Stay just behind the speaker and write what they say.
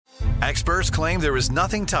Experts claim there is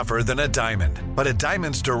nothing tougher than a diamond. But at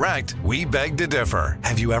Diamonds Direct, we beg to differ.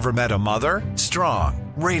 Have you ever met a mother?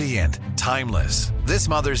 Strong, radiant, timeless. This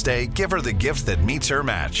Mother's Day, give her the gift that meets her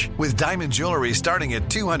match. With diamond jewelry starting at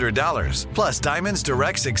 $200. Plus Diamonds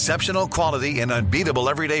Direct's exceptional quality and unbeatable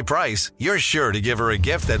everyday price, you're sure to give her a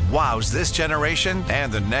gift that wows this generation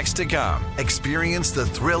and the next to come. Experience the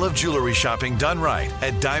thrill of jewelry shopping done right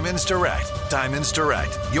at Diamonds Direct. Diamonds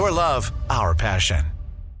Direct. Your love, our passion.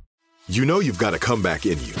 You know you've got a comeback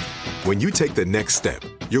in you. When you take the next step,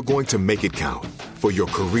 you're going to make it count. For your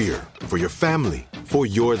career, for your family, for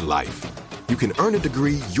your life. You can earn a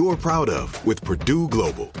degree you're proud of with Purdue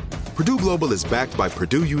Global. Purdue Global is backed by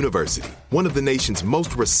Purdue University, one of the nation's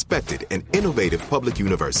most respected and innovative public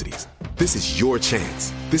universities. This is your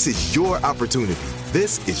chance. This is your opportunity.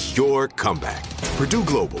 This is your comeback. Purdue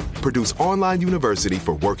Global, Purdue's online university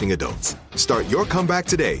for working adults. Start your comeback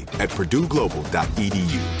today at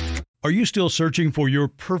purdueglobal.edu. Are you still searching for your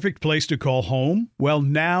perfect place to call home? Well,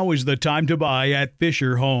 now is the time to buy at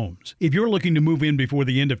Fisher Homes. If you're looking to move in before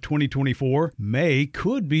the end of 2024, May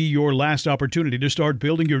could be your last opportunity to start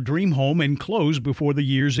building your dream home and close before the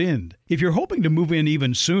year's end. If you're hoping to move in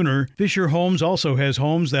even sooner, Fisher Homes also has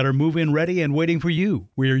homes that are move-in ready and waiting for you,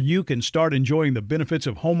 where you can start enjoying the benefits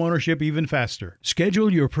of homeownership even faster.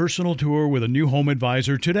 Schedule your personal tour with a new home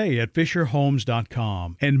advisor today at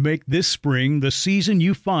FisherHomes.com and make this spring the season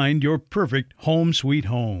you find your perfect home sweet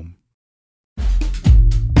home.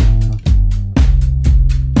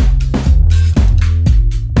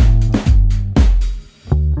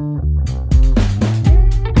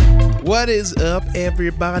 What is up,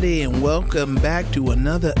 everybody, and welcome back to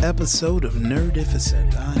another episode of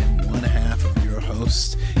Nerdificent. I am one half of your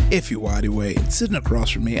host, Ify Wadiway, and sitting across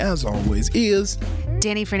from me, as always, is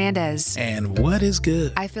Danny Fernandez. And what is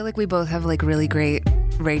good? I feel like we both have like really great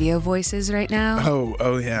radio voices right now.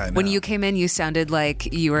 Oh yeah. I know. When you came in, you sounded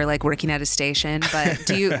like you were like working at a station.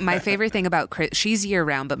 But my favorite thing about she's year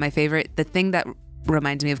round, but the thing that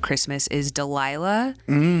reminds me of Christmas is Delilah.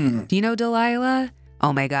 Do you know Delilah?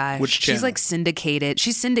 Oh my gosh. Which channel? She's like syndicated.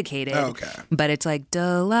 She's syndicated. Oh, okay. But it's like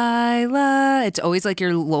Delilah. It's always like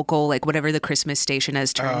your local, like whatever the Christmas station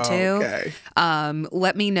has turned to. Okay.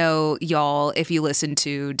 Let me know, y'all, if you listen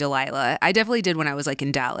to Delilah. I definitely did when I was like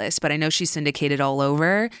in Dallas, but I know she's syndicated all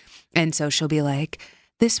over. And so she'll be like,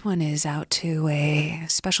 this one is out to a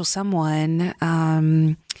special someone.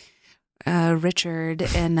 Richard,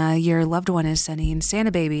 and your loved one is sending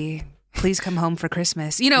Santa baby. Please come home for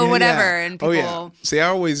Christmas. Whatever. Yeah. And people... Oh, yeah. See, I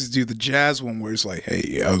always do the jazz one where it's like,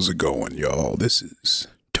 hey, how's it going, y'all? This is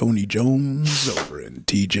Tony Jones over in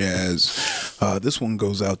T-Jazz. This one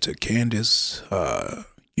goes out to Candace.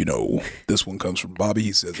 This one comes from Bobby.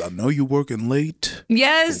 He says, I know you're working late.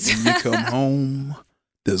 Yes. When you come home,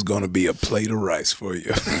 there's going to be a plate of rice for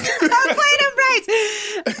you. A plate of rice.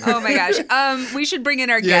 Oh my gosh. We should bring in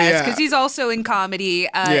our guest because he's also in comedy.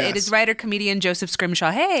 It is writer-comedian Joseph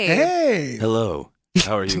Scrimshaw. Hey. Hello.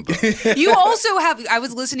 How are you? You also have, I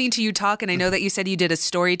was listening to you talk, and I know that you said you did a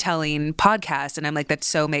storytelling podcast, and I'm like, that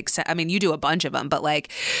so makes sense. I mean, you do a bunch of them, but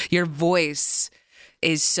like your voice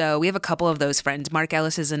is so, we have a couple of those friends. Mark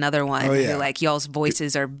Ellis is another one who like y'all's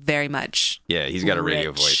voices are very much Yeah, he's got a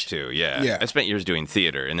radio rich. voice too. Yeah. I spent years doing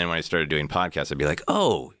theater, and then when I started doing podcasts, I'd be like,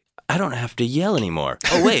 oh, I don't have to yell anymore.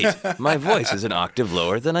 Oh, wait, my voice is an octave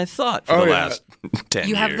lower than I thought for the last 10 years.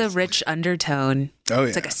 You have the rich undertone. Oh, yeah.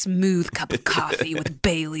 It's like a smooth cup of coffee with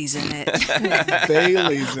Bailey's in it.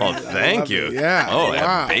 Bailey's in Oh, it. thank you. It. Yeah. Oh, I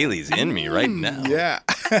have Bailey's in me right now. Yeah.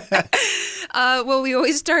 Well, we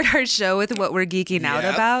always start our show with what we're geeking out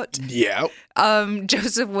about. Yeah.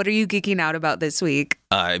 Joseph, what are you geeking out about this week?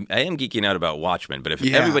 I am geeking out about Watchmen, but if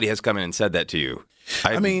Yeah. everybody has come in and said that to you,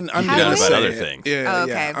 I'm geeking gonna out say about other it. things. Yeah, Oh,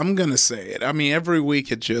 okay. yeah. I'm gonna say it. I mean, every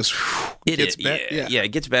week it just gets better. Yeah, it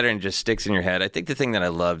gets better and just sticks in your head. I think the thing that I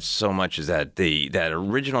love so much is that that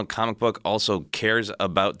original comic book also cares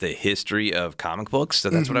about the history of comic books.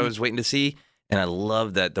 So that's what I was waiting to see. And I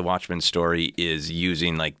love that the Watchmen story is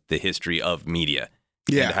using like the history of media.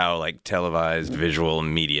 Yeah. And how like televised visual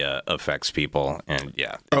media affects people. And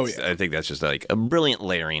I think that's just like a brilliant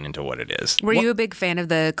layering into what it is. Were you a big fan of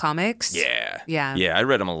the comics? Yeah. Yeah. Yeah, I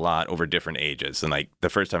read them a lot over different ages. And like the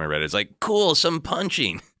first time I read it, it's like, cool, some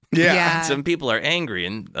punching. Yeah. Some people are angry,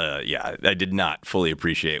 and I did not fully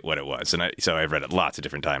appreciate what it was, and so I've read it lots of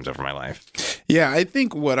different times over my life. Yeah, I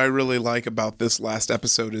think what I really like about this last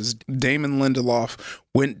episode is Damon Lindelof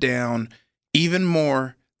went down even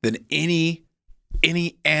more than any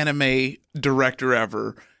anime director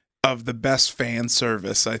ever of the best fan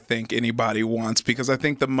service I think anybody wants, because I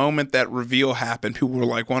think the moment that reveal happened, people were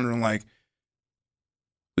like wondering like,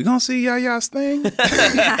 we gonna see Yaya's thing?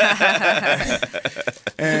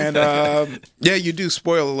 And yeah, you do.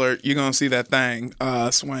 Spoiler alert, you're gonna see that thing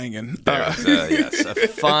swinging. Yes, a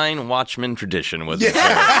fine Watchmen tradition was it?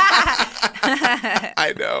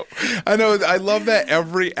 I know. I love that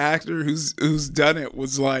every actor who's done it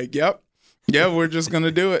was like, yep. Yeah, we're just gonna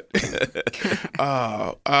do it.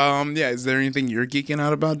 Yeah. Is there anything you're geeking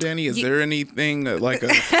out about, Danny? Is there anything like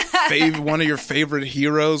one of your favorite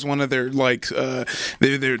heroes? One of their like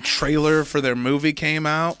their trailer for their movie came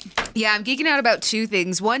out. Yeah, I'm geeking out about two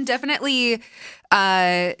things. One, definitely,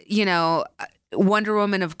 Wonder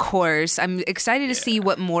Woman, of course. I'm excited to see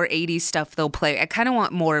what more 80s stuff they'll play. I kind of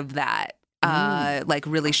want more of that. Like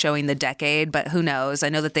really showing the decade, but who knows? I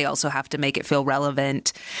know that they also have to make it feel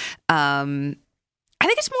relevant. I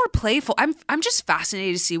think it's more playful. I'm just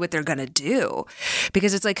fascinated to see what they're gonna do,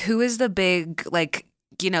 because it's like, who is the big, like,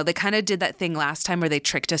 they kind of did that thing last time where they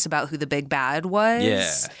tricked us about who the big bad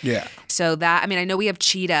was. Yeah. So that, I mean, I know we have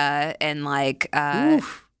Cheetah and like, yeah,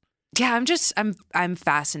 I'm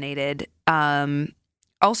fascinated.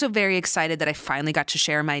 Also very excited that I finally got to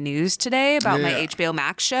share my news today about my HBO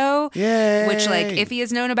Max show, which like Iffy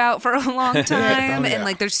has known about for a long time. And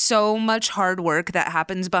like, there's so much hard work that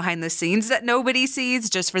happens behind the scenes that nobody sees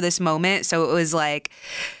just for this moment. So it was like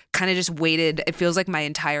kind of just waited. It feels like my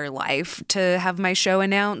entire life to have my show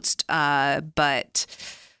announced. But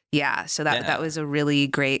yeah, so that was a really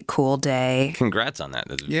great, cool day. Congrats on that.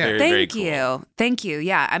 That's very, Thank very cool. Thank you.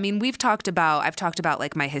 Yeah. I mean, I've talked about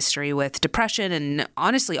like my history with depression and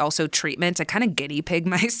honestly also treatments. I kind of guinea pig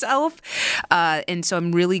myself. And so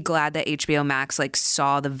I'm really glad that HBO Max like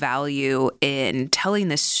saw the value in telling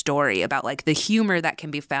this story about like the humor that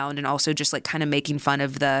can be found, and also just like kind of making fun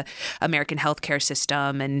of the American healthcare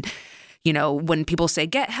system. And when people say,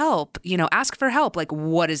 get help, ask for help, like,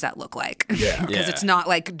 what does that look like? Yeah. Because it's not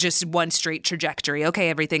like just one straight trajectory.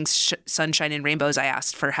 Okay, everything's sunshine and rainbows. I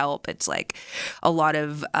asked for help. It's like a lot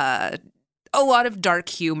of dark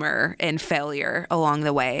humor and failure along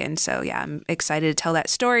the way. And so, yeah, I'm excited to tell that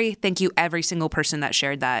story. Thank you, every single person that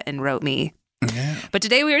shared that and wrote me. Yeah. But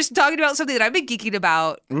today we were talking about something that I've been geeking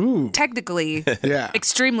about technically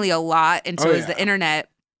extremely a lot. And so is the internet.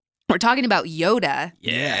 We're talking about Yoda.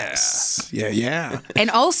 Yes. Yeah. And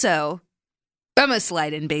also, I'm gonna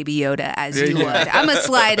slide in Baby Yoda as you would. I'm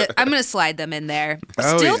gonna slide them in there.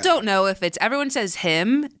 Still don't know if it's. Everyone says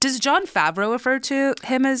him. Does Jon Favreau refer to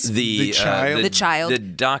him as the child? The child. The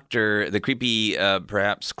doctor, the creepy,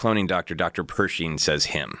 perhaps cloning doctor, Dr. Pershing says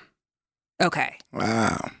him. Okay.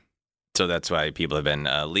 Wow. So that's why people have been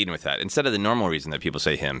leading with that instead of the normal reason that people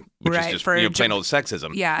say him, which is just plain old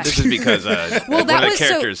sexism. Yeah. This is because one of the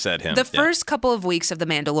characters said him. The first couple of weeks of The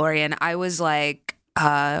Mandalorian, I was like,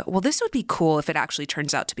 well, this would be cool if it actually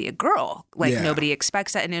turns out to be a girl. Like nobody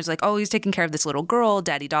expects that. And it was like, oh, he's taking care of this little girl,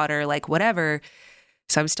 daddy, daughter, like whatever.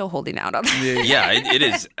 So I'm still holding out on that. Yeah, it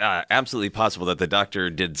is absolutely possible that the doctor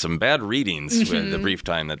did some bad readings with the brief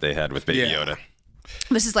time that they had with Baby Yoda.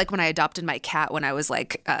 This is like when I adopted my cat when I was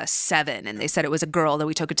like 7, and they said it was a girl. Then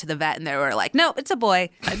we took it to the vet, and they were like, "No, it's a boy."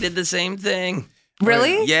 I did the same thing.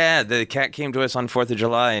 Really? Yeah, the cat came to us on 4th of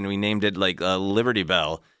July, and we named it like Liberty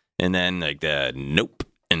Bell, and then like nope,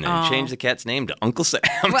 and then changed the cat's name to Uncle Sam.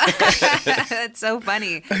 That's so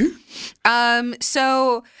funny.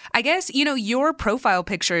 So I guess your profile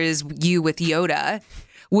picture is you with Yoda.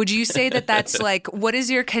 Would you say that that's like, what is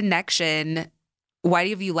your connection? Why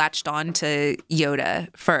have you latched on to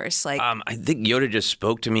Yoda first? Like, I think Yoda just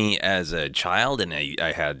spoke to me as a child, and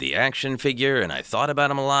I had the action figure, and I thought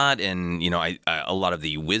about him a lot, and a lot of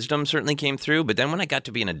the wisdom certainly came through. But then when I got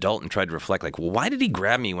to be an adult and tried to reflect, like, why did he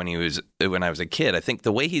grab me when I was a kid? I think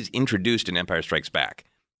the way he's introduced in Empire Strikes Back,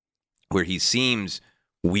 where he seems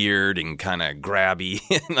weird and kind of grabby,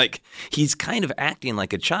 and like he's kind of acting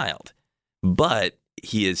like a child, but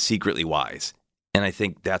he is secretly wise. And I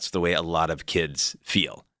think that's the way a lot of kids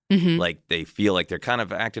feel. Mm-hmm. Like they feel like they're kind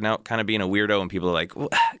of acting out, kind of being a weirdo, and people are like, well,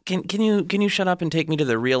 "Can you shut up and take me to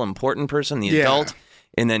the real important person, the adult?"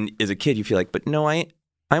 And then as a kid, you feel like, "But no,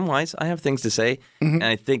 I'm wise. I have things to say." Mm-hmm. And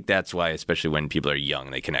I think that's why, especially when people are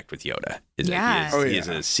young, they connect with Yoda. That he is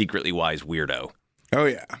a secretly wise weirdo. Oh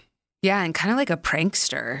yeah. Yeah, and kind of like a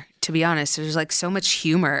prankster, to be honest. There's like so much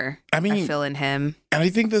humor I feel in him. And I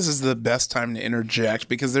think this is the best time to interject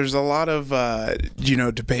because there's a lot of,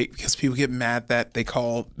 debate because people get mad that they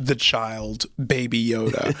call the child Baby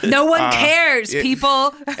Yoda. No one cares,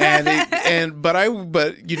 people. But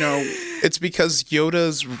it's because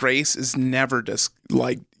Yoda's race is never just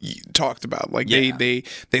talked about. Like they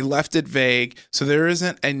left it vague, so there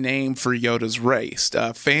isn't a name for Yoda's race.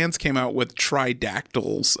 Fans came out with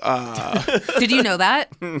tridactyls. Did you know that?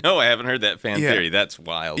 No, No, I haven't heard that fan Yeah. theory. That's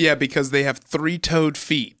wild. Yeah, because they have 3-toed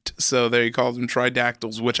feet, so they call them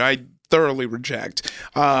tridactyls, which I thoroughly reject.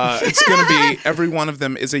 It's going to be every one of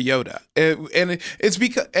them is a Yoda, and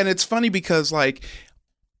it's funny because like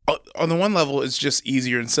on the one level it's just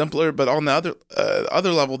easier and simpler, but on the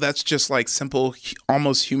other level that's just like simple,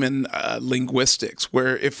 almost human linguistics.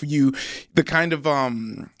 Where if you the kind of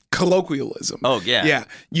colloquialism. Oh, yeah. Yeah.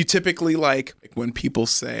 You typically like when people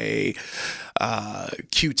say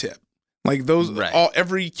Q-tip. Like those, Right.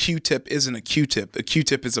 Every Q-tip isn't a Q-tip. A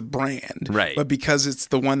Q-tip is a brand, Right. But because it's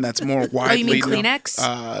the one that's more widely, you mean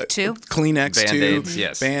Kleenex too? Kleenex Band-Aids, too,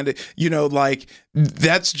 yes. Band-Aid. Like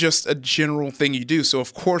that's just a general thing you do. So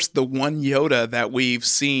of course, the one Yoda that we've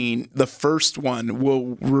seen, the first one,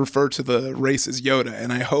 will refer to the race as Yoda,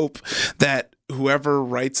 and I hope that whoever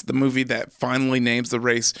writes the movie that finally names the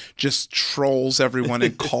race just trolls everyone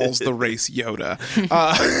and calls the race Yoda,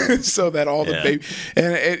 so that all the baby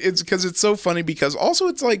and it's because it's so funny because also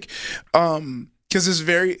it's like because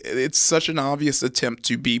it's such an obvious attempt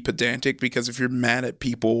to be pedantic because if you're mad at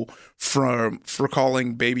people for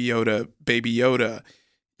calling Baby Yoda,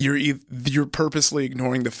 you're purposely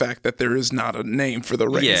ignoring the fact that there is not a name for the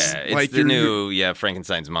race. Yeah, it's like the new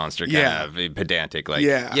Frankenstein's monster kind of pedantic. Like,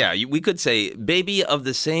 we could say baby of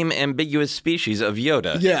the same ambiguous species of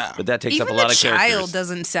Yoda. Yeah. But that takes Even up a lot of the characters. child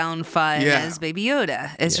doesn't sound fun Yeah. as Baby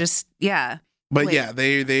Yoda. It's just But Wait. yeah,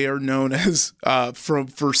 they are known as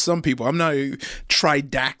for some people. I'm not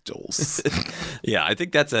tridactyls. Yeah, I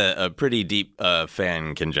think that's a pretty deep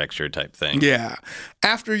fan conjecture type thing. Yeah,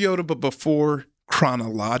 after Yoda, but before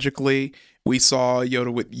chronologically, we saw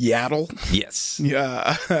Yoda with Yaddle. Yes.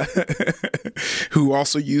 Yeah, who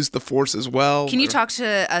also used the Force as well. Can you talk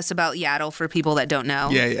to us about Yaddle for people that don't know?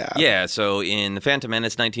 Yeah. Yeah, so in The Phantom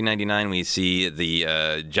Menace 1999, we see the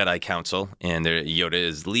Jedi Council, and Yoda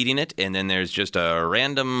is leading it, and then there's just a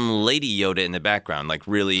random Lady Yoda in the background, like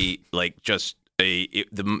really, like just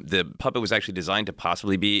the puppet was actually designed to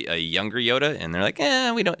possibly be a younger Yoda, and they're like,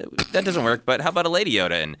 that doesn't work, but how about a Lady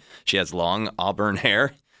Yoda? And she has long auburn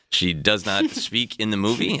hair. She does not speak in the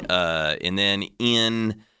movie. And then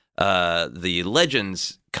in the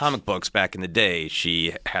Legends comic books back in the day,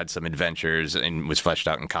 she had some adventures and was fleshed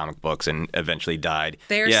out in comic books and eventually died.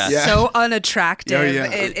 They're so unattractive. Oh, yeah.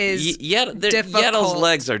 It is Yaddle's difficult.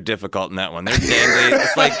 legs are difficult in that one. They're dangly.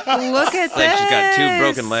 It's like, Look at like this. she's got two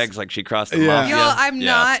broken legs, like she crossed the mafia. Y'all, I'm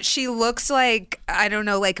Yeah. not. She looks like, I don't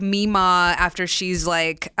know, like Mima after she's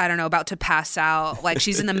like, I don't know, about to pass out. Like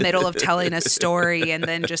she's in the middle of telling a story and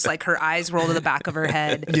then just like her eyes roll to the back of her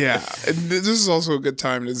head. Yeah, and this is also a good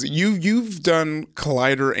time. You've done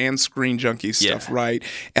Collider and Screen Junkie stuff, right?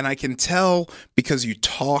 And I can tell because you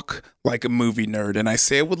talk like a movie nerd, and I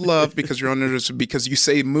say it with love because you're on nerd, because you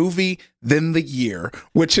say movie, then the year,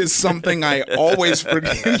 which is something I always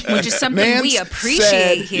forget. Which is something we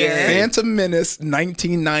appreciate here. Phantom Menace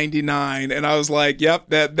 1999, and I was like, "Yep,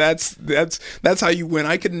 that's how you win."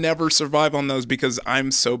 I could never survive on those because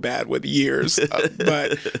I'm so bad with years,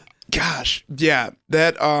 but. Gosh, yeah,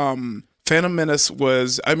 that Phantom Menace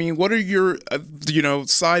was. I mean, what are your,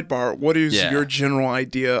 sidebar? What is your general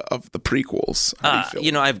idea of the prequels? How do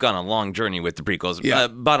you feel? I've gone a long journey with the prequels. Yeah.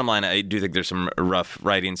 Bottom line, I do think there's some rough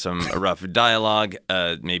writing, some rough dialogue,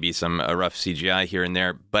 maybe some rough CGI here and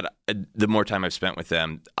there. But the more time I've spent with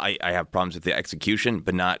them, I have problems with the execution,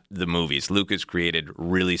 but not the movies. Lucas created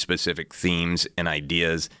really specific themes and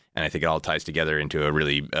ideas, and I think it all ties together into a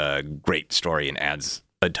really great story and adds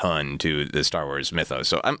a ton to the Star Wars mythos.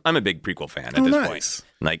 So I'm a big prequel fan at this point.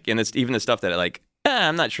 Like, and it's even the stuff that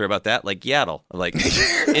I'm not sure about that. Like Yaddle. Like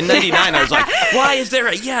in '99, I was like, why is there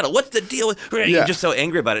a Yaddle? What's the deal with? You're just so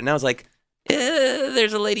angry about it. And I was like,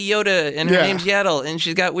 there's a Lady Yoda and her name's Yaddle, and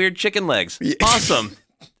she's got weird chicken legs. Awesome.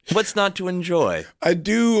 What's not to enjoy? I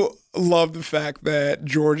do love the fact that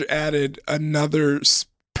George added another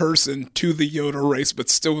person to the Yoda race, but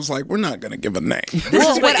still was like, we're not going to give a name. This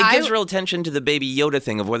is what it gives real attention to the Baby Yoda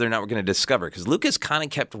thing of whether or not we're going to discover, because Lucas kind of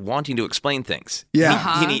kept wanting to explain things.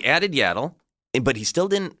 Yeah. He added Yaddle, but he still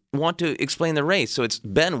didn't want to explain the race. So it's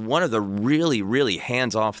been one of the really, really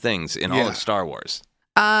hands-off things in all of Star Wars.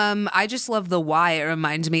 I just love the why. It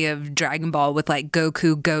reminds me of Dragon Ball with like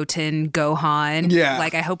Goku, Goten, Gohan. Yeah.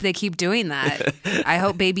 Like I hope they keep doing that. I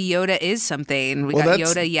hope Baby Yoda is something. We got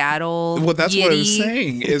that's- Yoda, Yaddle, Well, that's what I was Yiddy.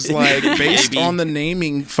 saying is like based on the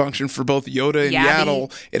naming function for both Yoda and Yabby.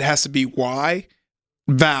 Yaddle, it has to be Y,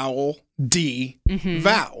 vowel, D,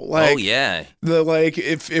 vowel. Like, Oh, yeah.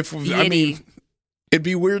 if I mean, Yiddy. it'd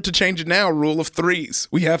be weird to change it now. Rule of threes.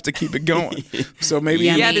 We have to keep it going. So maybe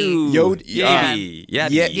Yummy. Yadu. Yoda, Yeti.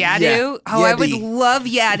 Yeti. Yeah. Yadu? Oh, I would Yeti. love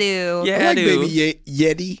Yadu. Yeah. I like Yadu. baby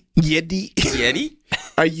Yeti. Yeti?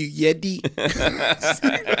 Are you Yeti?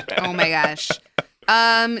 Oh my gosh.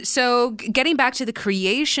 So getting back to the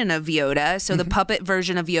creation of Yoda, so the puppet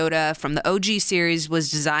version of Yoda from the OG series was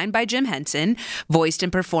designed by Jim Henson, voiced and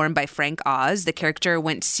performed by Frank Oz. The character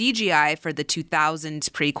went CGI for the 2000s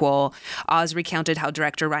prequel. Oz recounted how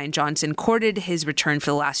director Rian Johnson courted his return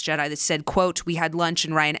for The Last Jedi. That said, quote, "We had lunch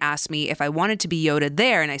and Ryan asked me if I wanted to be Yoda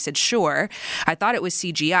there, and I said, sure. I thought it was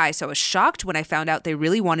CGI, so I was shocked when I found out they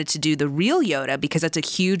really wanted to do the real Yoda because that's a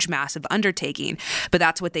huge, massive undertaking. But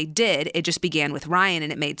that's what they did. It just began with Ryan,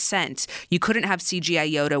 and it made sense. You couldn't have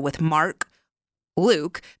CGI Yoda with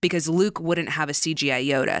Luke, because Luke wouldn't have a CGI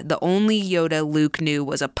Yoda. The only Yoda Luke knew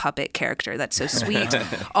was a puppet character. That's so sweet."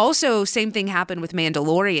 Also, same thing happened with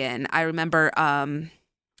Mandalorian. I remember, I'm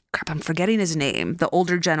forgetting his name. The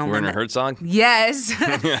older gentleman. Werner Herzog? Yes.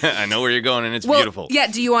 I know where you're going, and it's beautiful. Yeah.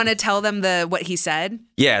 Do you want to tell them what he said?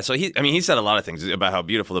 Yeah. So he said a lot of things about how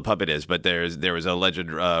beautiful the puppet is, but there was a alleged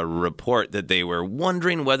report that they were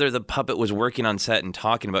wondering whether the puppet was working on set and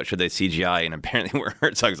talking about should they CGI, and apparently Werner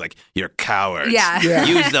Herzog's like, "You're cowards. Yeah.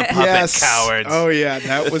 Use the puppet, cowards." Oh yeah,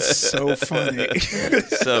 that was so funny.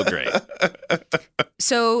 So great.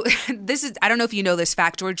 So I don't know if you know this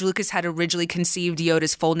fact. George Lucas had originally conceived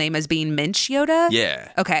Yoda's full name as being Minch Yoda.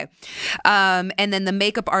 Yeah. Okay. And then the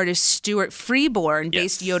makeup artist Stuart Freeborn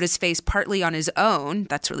based Yoda's face partly on his own.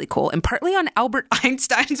 That's really cool. And partly on Albert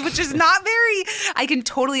Einstein's, which is not very, I can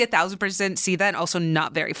totally 1,000% see that, and also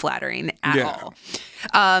not very flattering at all.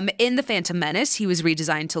 In The Phantom Menace, he was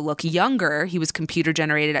redesigned to look younger. He was computer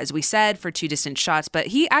generated, as we said, for 2 distant shots, but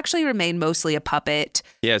he actually remained mostly a puppet.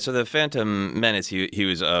 Yeah, so The Phantom Menace, he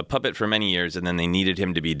was a puppet for many years, and then they needed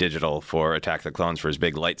him to be digital for Attack of the Clones for his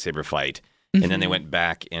big lightsaber fight. And then they went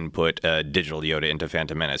back and put digital Yoda into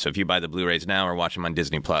Phantom Menace. So if you buy the Blu-rays now or watch them on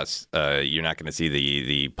Disney Plus, you're not going to see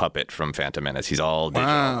the puppet from Phantom Menace. He's all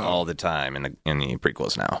digital all the time in the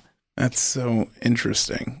prequels now. That's so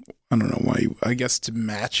interesting. I don't know why. I guess to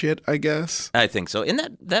match it, I guess. I think so.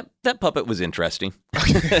 And that puppet was interesting.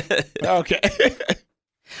 Okay.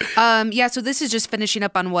 So this is just finishing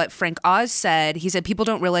up on what Frank Oz said. He said people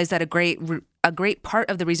don't realize that a great part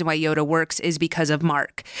of the reason why Yoda works is because of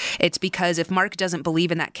Mark. It's because if Mark doesn't believe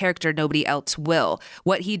in that character, nobody else will.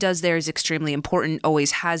 What he does there is extremely important,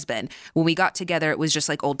 always has been. When we got together, it was just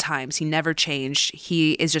like old times. He never changed.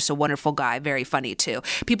 He is just a wonderful guy, very funny too.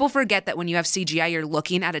 People forget that when you have CGI, you're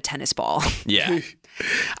looking at a tennis ball. Yeah.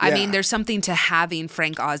 I mean, there's something to having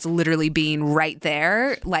Frank Oz literally being right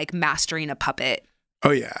there, like mastering a puppet. Oh,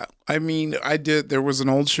 yeah. I mean, there was an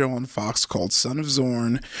old show on Fox called Son of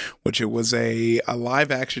Zorn, which it was a live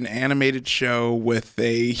action animated show with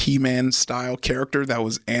a He-Man style character that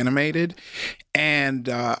was animated. And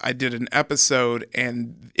I did an episode,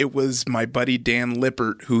 and it was my buddy Dan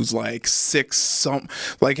Lippert, who's like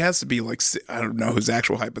has to be like, I don't know his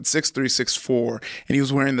actual height, but 6'3", 6'4", and he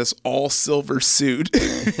was wearing this all silver suit.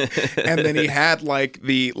 And then he had like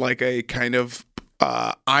a kind of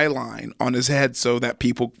eye line on his head so that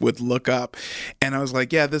people would look up. And I was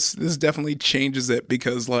like, yeah, this definitely changes it,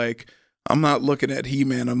 because like I'm not looking at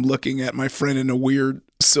He-Man, I'm looking at my friend in a weird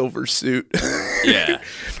silver suit. Yeah.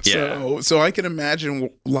 So I can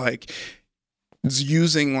imagine like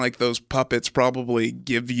using like those puppets probably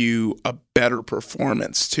give you a better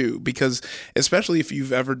performance too, because especially if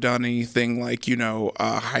you've ever done anything like,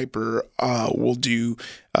 Hyper will do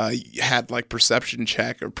had like Perception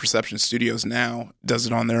Check, or Perception Studios now does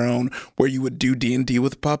it on their own, where you would do D&D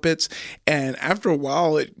with puppets, and after a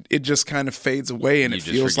while it just kind of fades away, and it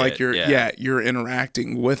feels like you're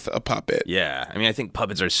interacting with a puppet. Yeah, I mean, I think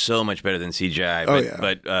puppets are so much better than CGI.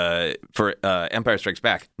 But for Empire Strikes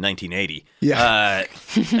Back, 1980. Yeah,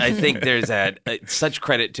 I think there's such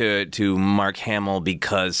credit to Mark Hamill,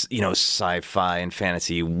 because sci-fi and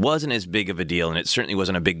fantasy wasn't as big of a deal, and it certainly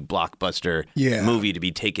wasn't a big blockbuster movie to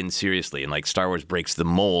be taken seriously, and like Star Wars breaks the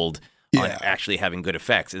mold on actually having good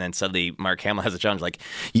effects, and then suddenly Mark Hamill has a challenge like,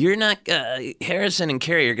 you're not Harrison and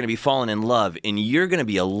Carrie are going to be falling in love, and you're going to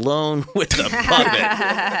be alone with the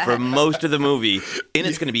puppet for most of the movie, and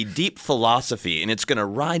it's going to be deep philosophy, and it's going to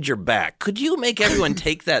ride your back. Could you make everyone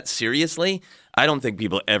take that seriously? I don't think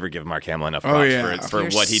people ever give Mark Hamill enough props for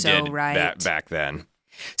what he did back then.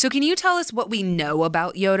 So can you tell us what we know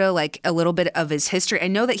about Yoda, like a little bit of his history? I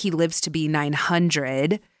know that he lives to be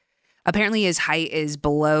 900. Apparently his height is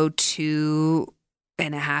below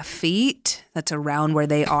 2.5 feet. That's around where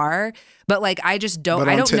they are. But like, I just don't. But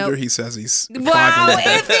I on don't Tinder, know. he says he's wow,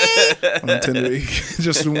 iffy. On Tinder, he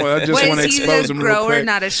just want to expose him real quick. Grower,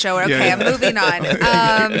 not a shower. Okay, I'm moving on.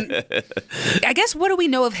 I guess, what do we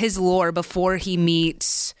know of his lore before he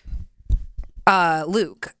meets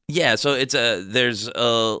Luke. Yeah, so there's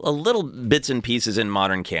a little bits and pieces in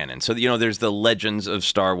modern canon. So, there's the Legends of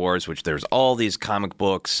Star Wars, which there's all these comic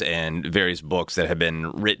books and various books that have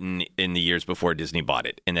been written in the years before Disney bought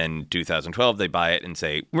it. And then 2012, they buy it and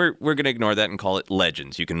say, we're going to ignore that and call it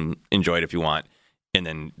Legends. You can enjoy it if you want. And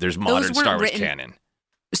then there's modern Star Wars canon.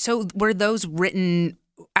 So were those written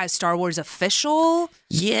as Star Wars official?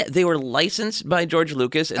 Yeah, they were licensed by George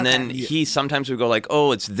Lucas, and then he sometimes would go like,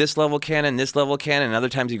 oh, it's this level canon, and other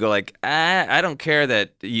times he'd go like, I don't care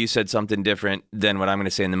that you said something different than what I'm going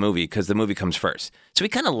to say in the movie, because the movie comes first. So he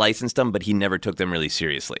kind of licensed them, but he never took them really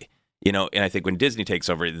seriously. And I think when Disney takes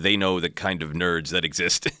over, they know the kind of nerds that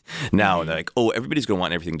exist now. And they're like, oh, everybody's going to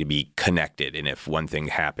want everything to be connected. And if one thing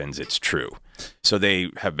happens, it's true. So they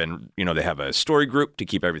have been, they have a story group to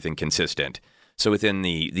keep everything consistent. So within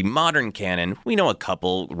the modern canon, we know a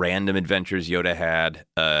couple random adventures Yoda had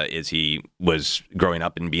as he was growing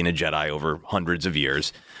up and being a Jedi over hundreds of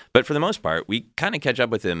years. But for the most part, we kind of catch up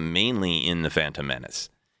with him mainly in The Phantom Menace.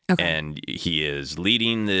 Okay. And he is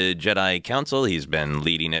leading the Jedi Council. He's been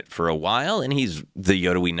leading it for a while, and he's the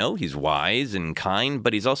Yoda we know. He's wise and kind,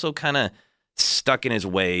 but he's also kind of stuck in his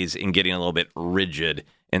ways and getting a little bit rigid.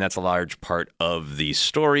 And that's a large part of the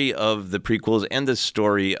story of the prequels and the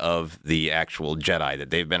story of the actual Jedi, that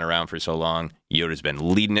they've been around for so long. Yoda's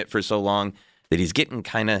been leading it for so long that he's getting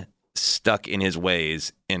kind of stuck in his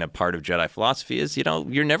ways. And a part of Jedi philosophy is,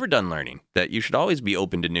 you're never done learning, that you should always be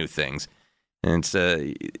open to new things. And it's,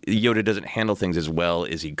 Yoda doesn't handle things as well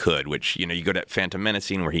as he could, which, you go to that Phantom Menace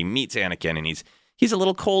scene where he meets Anakin and he's a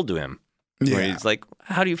little cold to him. Yeah. Where he's like,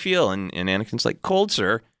 how do you feel? And Anakin's like, cold,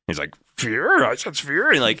 sir. He's like, fear? I sense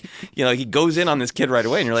fear. And he goes in on this kid right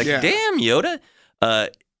away. And you're like, damn, Yoda.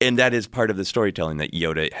 And that is part of the storytelling, that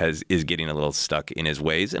Yoda is getting a little stuck in his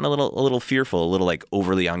ways and a little fearful, a little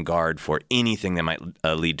overly on guard for anything that might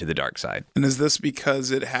lead to the dark side. And is this because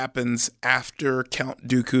it happens after Count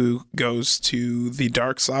Dooku goes to the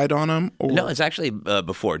dark side on him? Or? No, it's actually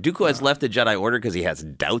before. Dooku has left the Jedi Order because he has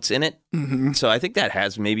doubts in it. Mm-hmm. So I think that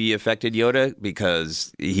has maybe affected Yoda,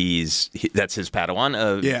 because that's his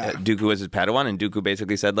Padawan. Dooku was his Padawan, and Dooku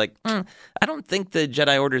basically said I don't think the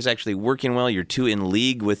Jedi Order is actually working well. You're too in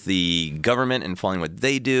league with the government and following what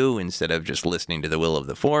they do instead of just listening to the will of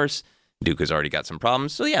the Force. Dooku's already got some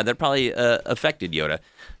problems. So yeah, that probably affected Yoda.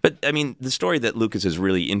 But I mean, the story that Lucas is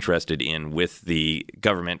really interested in with the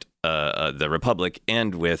government, the Republic,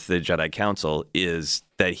 and with the Jedi Council is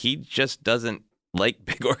that he just doesn't like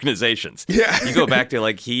big organizations. Yeah. You go back to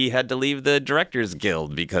he had to leave the Directors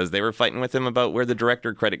Guild because they were fighting with him about where the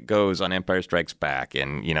director credit goes on Empire Strikes Back.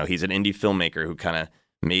 And, he's an indie filmmaker who kind of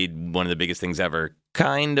made one of the biggest things ever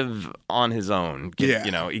kind of on his own.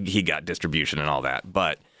 He got distribution and all that.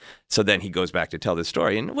 But so then he goes back to tell this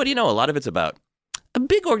story. And what do you know? A lot of it's about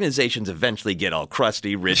big organizations eventually get all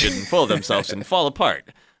crusty, rigid, and full of themselves and fall apart.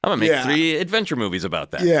 I'm going to make 3 adventure movies about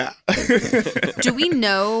that. Yeah. Do we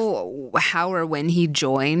know how or when he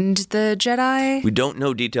joined the Jedi? We don't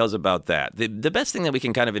know details about that. The best thing that we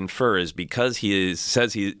can kind of infer is because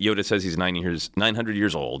Yoda says he's 900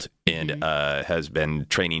 years old and has been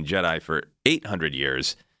training Jedi for 800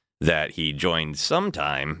 years, that he joined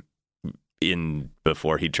sometime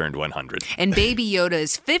before he turned 100. And baby Yoda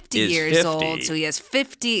is 50 years old, so he has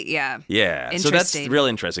 50, Yeah, so that's real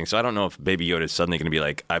interesting. So I don't know if baby Yoda is suddenly going to be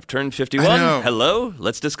like, I've turned 51, hello,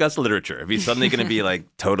 let's discuss literature. If he's suddenly going to be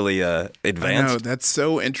totally advanced. I know, that's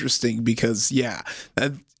so interesting because, the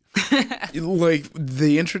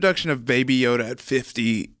introduction of baby Yoda at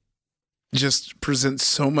 50 just presents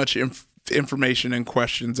so much information and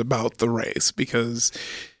questions about the race, because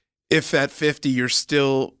if at 50 you're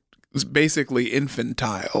still basically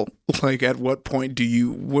infantile, at what point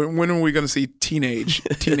when are we going to see teenage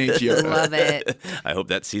Yoda? Love it. I hope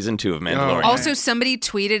that's season 2 of Mandalorian. Also, somebody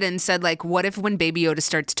tweeted and said, what if when baby Yoda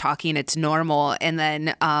starts talking, it's normal, and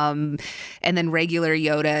then regular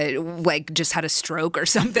Yoda just had a stroke or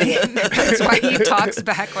something. That's why he talks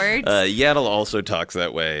backwards. Yaddle also talks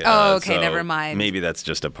that way. Oh, okay, so never mind. Maybe that's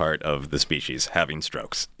just a part of the species having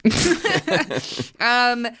strokes.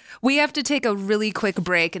 We have to take a really quick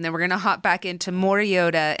break, and then we're going to hop back into more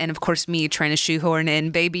Yoda, and of course me trying to shoehorn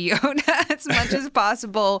in baby Yoda as much as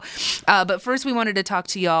possible. But first we wanted to talk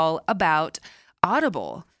to y'all about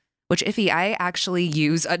Audible, which, Iffy, I actually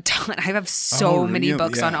use a ton. I have so many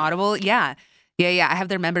books on Audible. Yeah. I have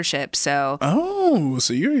their membership, so. Oh,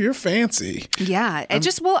 so you're fancy. Yeah.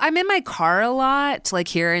 I'm in my car a lot,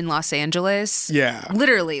 here in Los Angeles. Yeah.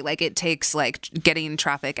 Literally, it takes, getting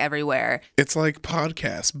traffic everywhere. It's like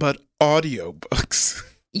podcasts, but audiobooks.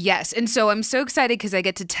 Yes. And so I'm so excited because I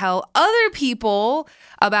get to tell other people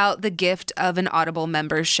about the gift of an Audible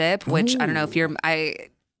membership, which I don't know if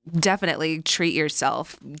definitely treat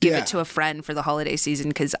yourself. Give it to a friend for the holiday season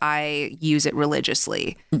because I use it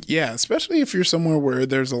religiously. Yeah, especially if you're somewhere where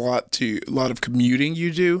there's a lot of commuting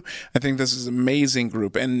you do. I think this is an amazing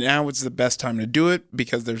group. And now it's the best time to do it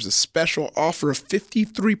because there's a special offer of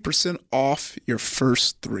 53% off your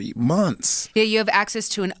first 3 months. Yeah, you have access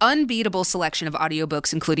to an unbeatable selection of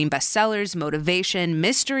audiobooks, including bestsellers, motivation,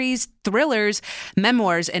 mysteries, thrillers,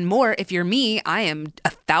 memoirs, and more. If you're me, I am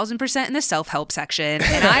 1,000% in the self-help section.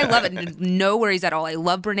 And I love it. No worries at all. I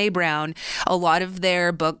love Brene Brown. A lot of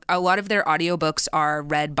their audiobooks are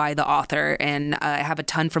read by the author, and I have a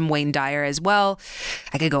ton from Wayne Dyer as well.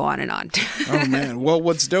 I could go on and on. Oh, man. Well,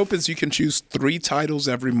 what's dope is you can choose 3 titles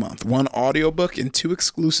every month, 1 audiobook and 2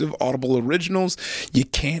 exclusive Audible originals you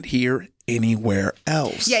can't hear anywhere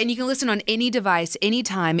else. Yeah, and you can listen on any device,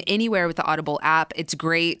 anytime, anywhere with the Audible app. It's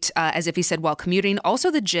great, as if you said, while commuting.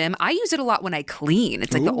 Also the gym. I use it a lot when I clean.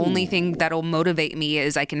 It's like the only thing that'll motivate me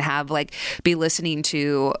is I can have be listening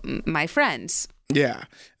to my friends. Yeah,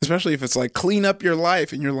 especially if it's like clean up your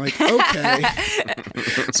life and you're like, okay.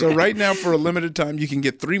 So right now for a limited time, you can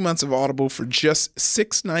get 3 months of Audible for just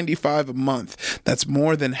 $6.95 a month. That's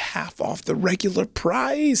more than half off the regular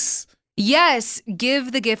price. Yes,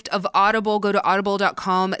 give the gift of Audible. Go to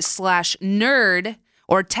audible.com/nerd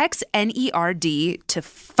or text NERD to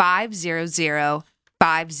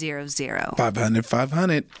 500-500.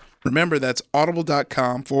 500. Remember, that's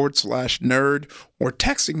audible.com/nerd or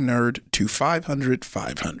texting nerd to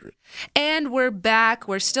 500-500. And we're back.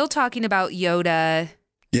 We're still talking about Yoda.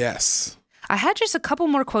 Yes. I had just a couple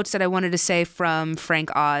more quotes that I wanted to say from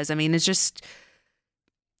Frank Oz. I mean, it's just...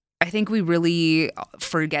 I think we really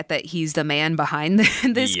forget that he's the man behind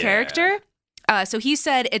this character. So he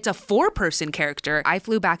said it's a 4-person character. I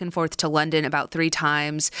flew back and forth to London about 3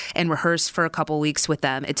 times and rehearsed for a couple weeks with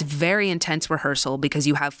them. It's very intense rehearsal because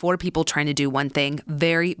you have 4 people trying to do one thing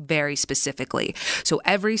very, very specifically. So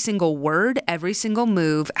every single word, every single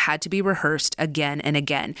move had to be rehearsed again and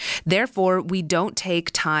again. Therefore, we don't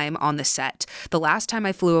take time on the set. The last time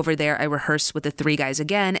I flew over there, I rehearsed with the 3 guys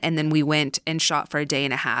again, and then we went and shot for a day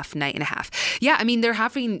and a half, night and a half. Yeah, I mean, they're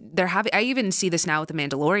having. I even see this now with The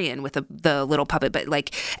Mandalorian with the little puppet, but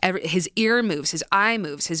his ear moves, his eye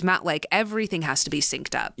moves, his mouth, everything has to be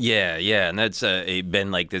synced up. Yeah, and that's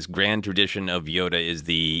been this grand tradition of Yoda is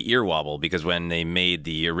the ear wobble, because when they made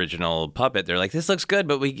the original puppet, they're like, this looks good,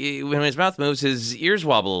 but when his mouth moves, his ears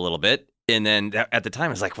wobble a little bit. And then at the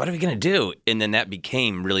time, it's like, what are we going to do? And then that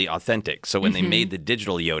became really authentic. So when they made the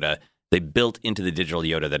digital Yoda, they built into the digital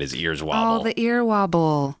Yoda that his ears wobble. Oh, the ear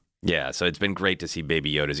wobble. Yeah, so it's been great to see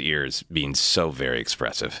Baby Yoda's ears being so very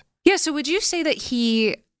expressive. Yeah, so would you say that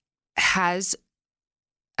he has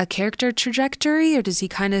a character trajectory, or does he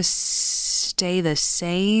kind of stay the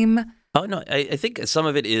same? Oh, no, I think some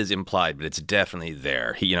of it is implied, but it's definitely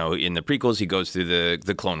there. He, in the prequels, he goes through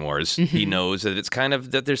the Clone Wars. He knows that it's kind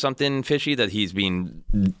of that there's something fishy, that he's being,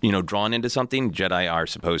 drawn into something. Jedi are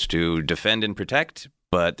supposed to defend and protect,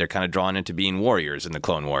 but they're kind of drawn into being warriors in the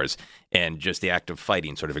Clone Wars. And just the act of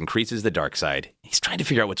fighting sort of increases the dark side. He's trying to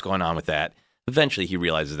figure out what's going on with that. Eventually, he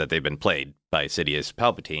realizes that they've been played by Sidious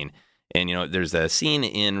Palpatine. And, there's a scene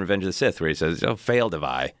in Revenge of the Sith where he says, failed have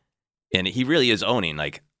I. And he really is owning,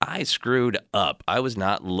 I screwed up. I was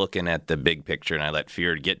not looking at the big picture, and I let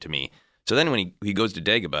fear get to me. So then when he goes to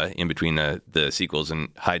Dagobah in between the sequels and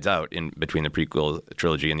hides out in between the prequel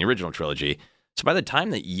trilogy and the original trilogy. So by the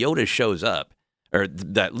time that Yoda shows up, or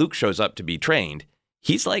that Luke shows up to be trained,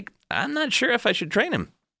 he's like, I'm not sure if I should train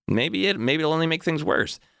him. Maybe it'll only make things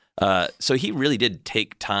worse. So he really did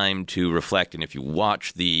take time to reflect. And if you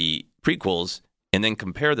watch the prequels and then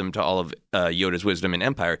compare them to all of Yoda's wisdom in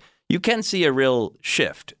Empire, you can see a real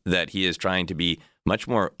shift that he is trying to be much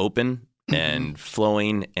more open and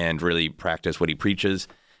flowing and really practice what he preaches.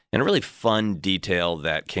 And a really fun detail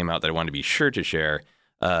that came out that I wanted to be sure to share.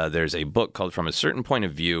 There's a book called From a Certain Point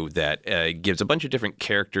of View that gives a bunch of different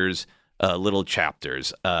characters little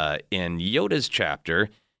chapters. And Yoda's chapter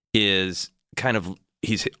is kind of,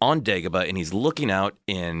 he's on Dagobah and he's looking out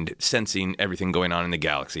and sensing everything going on in the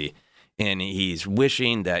galaxy. And he's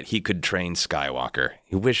wishing that he could train Skywalker.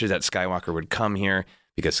 He wishes that Skywalker would come here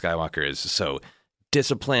because Skywalker is so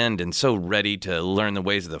disciplined and so ready to learn the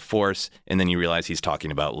ways of the Force. And then you realize he's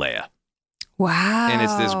talking about Leia. Wow. And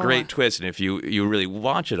it's this great twist. And if you really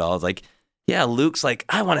watch it all, it's like, yeah, Luke's like,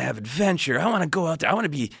 I want to have adventure. I want to go out there. I want to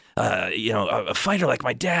be, a fighter like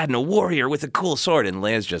my dad and a warrior with a cool sword. And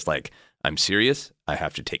Leia's just like, I'm serious. I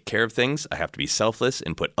have to take care of things. I have to be selfless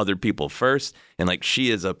and put other people first. And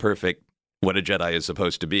she is a perfect what a Jedi is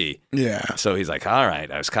supposed to be. Yeah. So he's like, all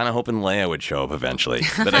right, I was kind of hoping Leia would show up eventually,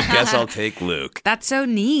 but I guess I'll take Luke. That's so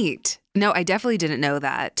neat. No, I definitely didn't know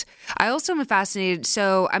that. I also am fascinated.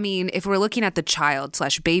 So, I mean, if we're looking at the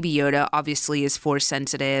child/baby Yoda, obviously is Force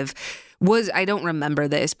sensitive. I don't remember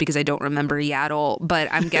this because I don't remember Yaddle, but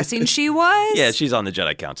I'm guessing she was. Yeah, she's on the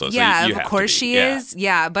Jedi Council. So yeah, you of have course to be. she is.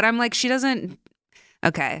 Yeah, but I'm like, she doesn't.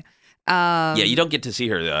 Okay. Yeah, you don't get to see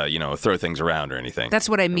her, throw things around or anything. That's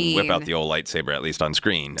what I mean. Whip out the old lightsaber, at least on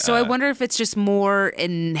screen. So I wonder if it's just more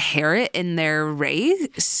inherent in their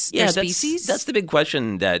race, their species? That's the big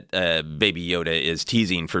question that Baby Yoda is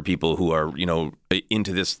teasing for people who are,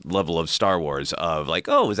 into this level of Star Wars of like,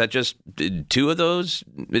 oh, is that just two of those?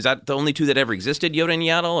 Is that the only two that ever existed, Yoda and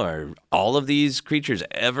Yaddle? Are all of these creatures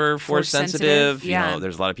ever Force sensitive? Yeah.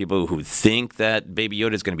 There's a lot of people who think that Baby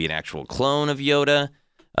Yoda is going to be an actual clone of Yoda.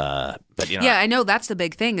 But yeah, I know that's the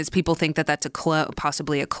big thing is people think that that's a clone,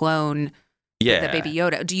 possibly a clone. Yeah, that Baby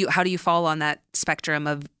Yoda. How do you fall on that spectrum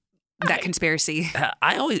of that conspiracy?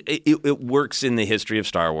 I always it works in the history of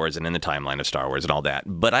Star Wars and in the timeline of Star Wars and all that.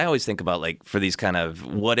 But I always think about like for these kind of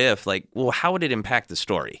what if, like, well, how would it impact the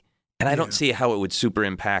story? And I don't see how it would super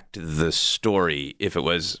impact the story if it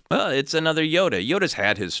was, it's another Yoda. Yoda's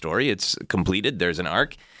had his story. It's completed. There's an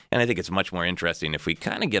arc. And I think it's much more interesting if we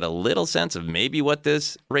kind of get a little sense of maybe what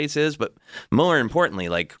this race is. But more importantly,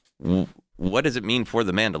 like, what does it mean for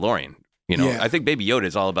the Mandalorian? I think Baby Yoda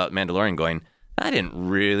is all about Mandalorian going, I didn't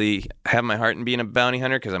really have my heart in being a bounty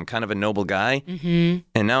hunter because I'm kind of a noble guy. Mm-hmm.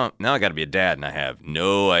 And now I got to be a dad, and I have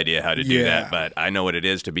no idea how to do that. But I know what it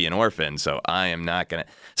is to be an orphan, so I am not going to.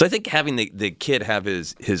 So I think having the kid have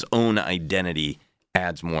his own identity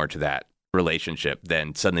adds more to that relationship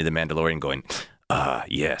than suddenly the Mandalorian going,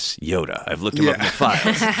 yes, Yoda. I've looked him up in the files.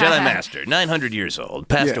 Jedi Master, 900 years old,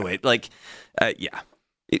 passed away. Like,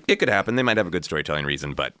 it could happen. They might have a good storytelling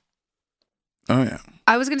reason, but. Oh, yeah.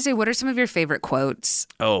 I was going to say, what are some of your favorite quotes?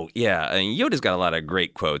 Oh, yeah. Yoda's got a lot of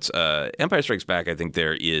great quotes. Empire Strikes Back, I think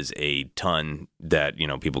there is a ton that,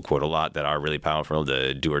 people quote a lot that are really powerful.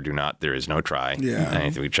 The do or do not, there is no try.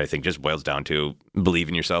 Yeah. Which I think just boils down to believe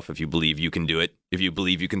in yourself. If you believe you can do it, if you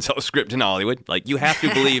believe you can sell a script in Hollywood, like you have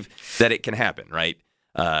to believe that it can happen, right?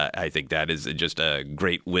 I think that is just a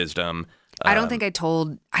great wisdom. I don't think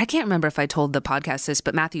I can't remember if I told the podcast this,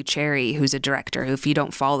 but Matthew Cherry, who's a director who if you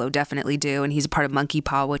don't follow, definitely do. And he's a part of Monkey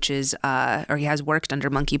Paw, which is, or he has worked under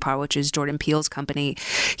Monkey Paw, which is Jordan Peele's company.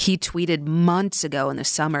 He tweeted months ago in the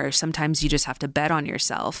summer, sometimes you just have to bet on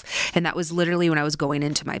yourself. And that was literally when I was going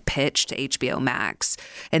into my pitch to HBO Max.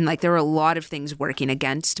 And like, there were a lot of things working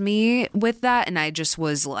against me with that. And I just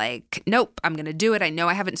was like, nope, I'm going to do it. I know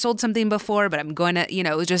I haven't sold something before, but I'm going to,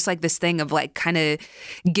 it was just like this thing of like kind of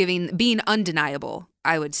being undeniable,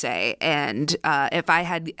 I would say. And if I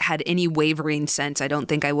had any wavering sense, I don't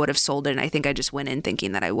think I would have sold it. And I think I just went in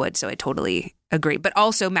thinking that I would. So I totally agree. But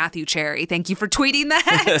also Matthew Cherry, thank you for tweeting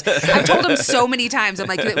that. I've told him so many times. I'm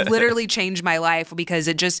like, it literally changed my life because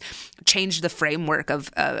it just changed the framework of,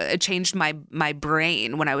 it changed my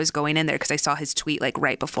brain when I was going in there because I saw his tweet like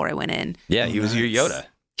right before I went in. Yeah, he was your Yoda.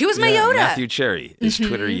 He was my Yoda. Matthew Cherry is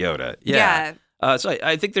Twitter Yoda. Yeah. So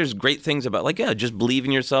I think there's great things about just believe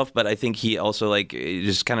in yourself. But I think he also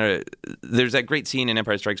just kind of there's that great scene in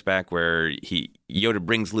Empire Strikes Back where Yoda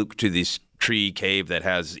brings Luke to this tree cave that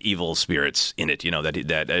has evil spirits in it.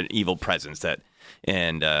 That evil presence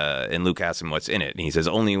and Luke asks him what's in it, and he says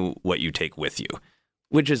only what you take with you,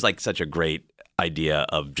 which is like such a great idea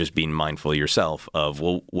of just being mindful yourself of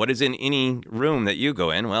what is in any room that you go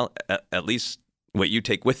in. Well, at least what you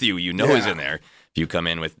take with you, is in there. If you come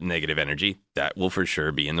in with negative energy, that will for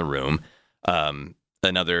sure be in the room.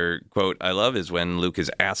 Another quote I love is when Luke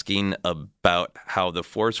is asking about how the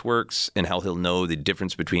Force works and how he'll know the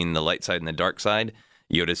difference between the light side and the dark side.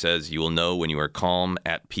 Yoda says, you will know when you are calm,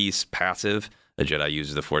 at peace, passive. A Jedi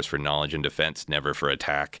uses the Force for knowledge and defense, never for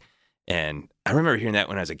attack. And I remember hearing that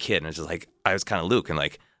when I was a kid, and I was kind of Luke and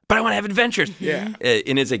like, but I want to have adventures. Yeah.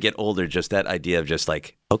 And as I get older, just that idea of just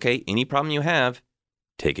like, okay, any problem you have,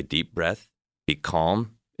 take a deep breath. Be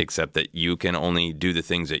calm, accept that you can only do the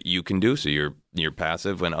things that you can do. So you're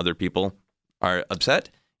passive when other people are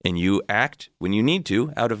upset, and you act when you need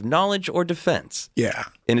to out of knowledge or defense. Yeah.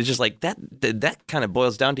 And it's just like that kind of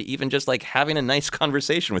boils down to even just like having a nice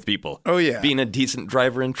conversation with people. Oh, yeah. Being a decent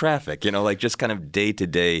driver in traffic, like just kind of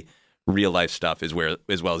day-to-day real life stuff as well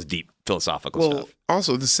as deep philosophical stuff.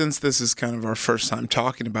 Also, since this is kind of our first time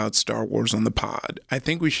talking about Star Wars on the pod, I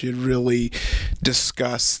think we should really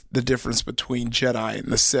discuss the difference between Jedi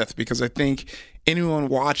and the Sith, because I think anyone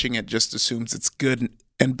watching it just assumes it's good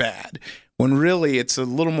and bad, when really it's a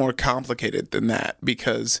little more complicated than that,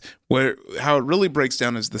 because how it really breaks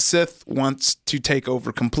down is the Sith wants to take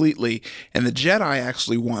over completely, and the Jedi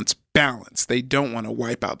actually wants balance. They don't want to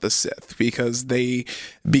wipe out the Sith because the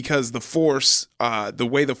Force, the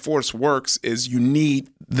way the Force works is you need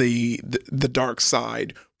the dark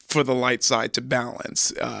side for the light side to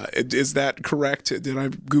balance. Is that correct? Did I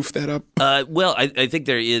goof that up? Well, I think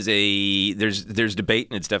there's debate,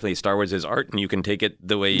 and it's definitely Star Wars is art, and you can take it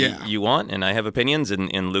the way you want. And I have opinions,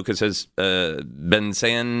 and Lucas has been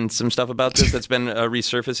saying some stuff about this that's been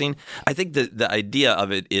resurfacing. I think the idea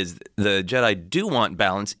of it is the Jedi do want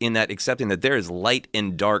balance in that accepting that there is light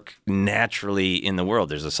and dark naturally in the world.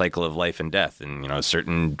 There's a cycle of life and death, and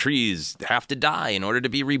certain trees have to die in order to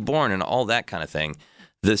be reborn, and all that kind of thing.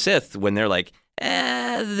 The Sith, when they're like,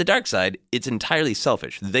 the dark side, it's entirely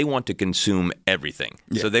selfish. They want to consume everything.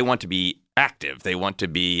 Yeah. So they want to be active. They want to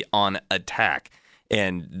be on attack.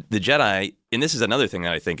 And the Jedi, and this is another thing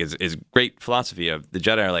that I think is great philosophy of the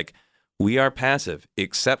Jedi are like, we are passive,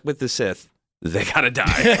 except with the Sith, they gotta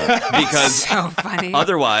die. Because so funny.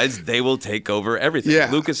 Otherwise, they will take over everything.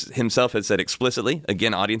 Yeah. Lucas himself has said explicitly,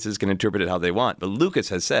 again, audiences can interpret it how they want, but Lucas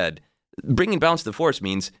has said, bringing balance to the Force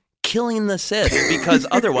means killing the Sith, because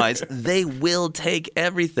otherwise they will take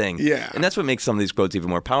everything. Yeah. And that's what makes some of these quotes even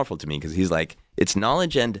more powerful to me, because he's like, it's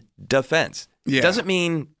knowledge and defense. Yeah. It doesn't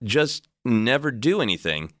mean just never do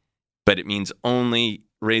anything, but it means only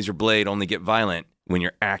raise your blade, only get violent when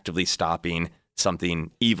you're actively stopping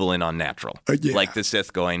something evil and unnatural. Yeah. Like the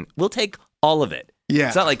Sith going, we'll take all of it. Yeah.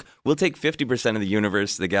 It's not like we'll take 50% of the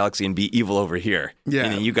universe, the galaxy, and be evil over here. Yeah.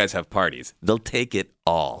 And then you guys have parties. They'll take it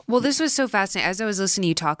all. Well, this was so fascinating. As I was listening to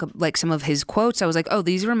you talk, like some of his quotes, I was like, oh,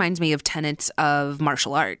 these reminds me of tenets of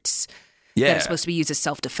martial arts. Yeah. That it's supposed to be used as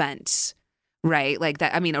self-defense, right? Like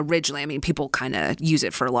that. I mean, originally, people kind of use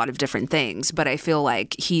it for a lot of different things, but I feel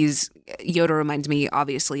like Yoda reminds me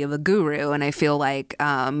obviously of a guru, and I feel like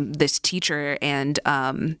this teacher, and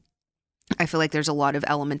I feel like there's a lot of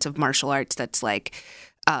elements of martial arts that's like,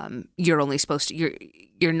 you're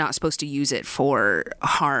not supposed to use it for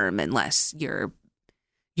harm unless you're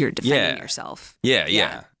defending yourself.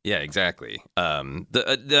 Yeah, exactly.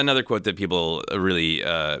 Another quote that people really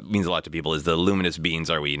means a lot to people is the luminous beings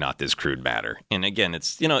are we, not this crude matter. And again,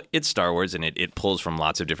 it's Star Wars, and it pulls from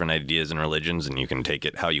lots of different ideas and religions, and you can take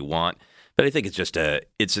it how you want. But I think it's just a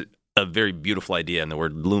very beautiful idea, and the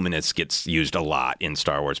word luminous gets used a lot in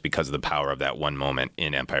Star Wars because of the power of that one moment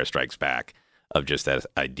in Empire Strikes Back, of just that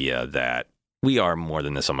idea that we are more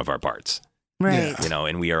than the sum of our parts. Right.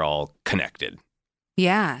 And we are all connected.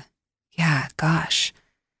 Yeah. Yeah. Gosh.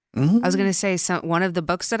 Mm-hmm. I was going to say one of the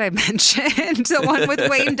books that I mentioned, the one with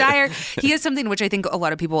Wayne Dyer, he has something which I think a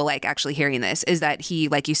lot of people will like actually hearing this, is that he,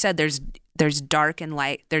 like you said, there's dark and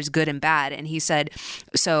light, there's good and bad. And he said,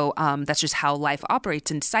 so that's just how life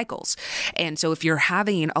operates in cycles. And so if you're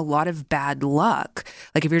having a lot of bad luck,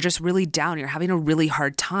 like if you're just really down, you're having a really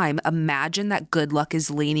hard time, imagine that good luck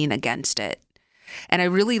is leaning against it. And I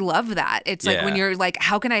really love that. It's like when you're like,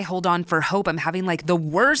 how can I hold on for hope? I'm having like the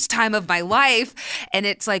worst time of my life. And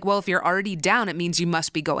it's like, well, if you're already down, it means you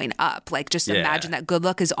must be going up. Like just imagine that good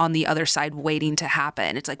luck is on the other side waiting to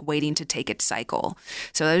happen. It's like waiting to take its cycle.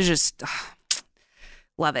 So that was just,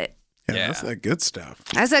 love it. Yeah, that's that good stuff.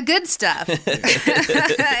 That's that good stuff.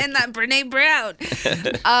 And that Brene Brown.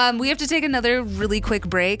 We have to take another really quick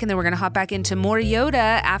break, and then we're going to hop back into more Yoda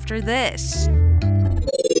after this.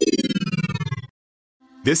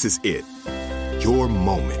 This is it. Your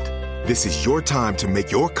moment. This is your time to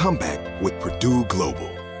make your comeback with Purdue Global.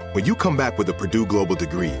 When you come back with a Purdue Global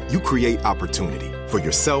degree, you create opportunity for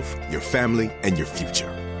yourself, your family, and your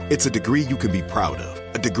future. It's a degree you can be proud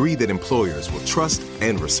of, a degree that employers will trust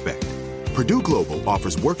and respect. Purdue Global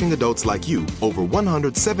offers working adults like you over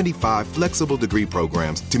 175 flexible degree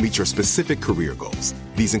programs to meet your specific career goals.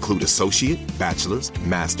 These include associate, bachelor's,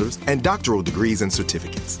 master's, and doctoral degrees and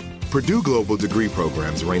certificates. Purdue Global degree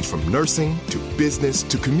programs range from nursing to business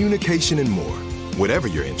to communication and more. Whatever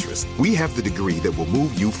your interest, we have the degree that will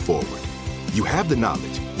move you forward. You have the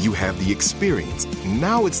knowledge, you have the experience.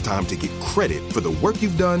 Now it's time to get credit for the work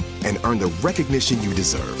you've done and earn the recognition you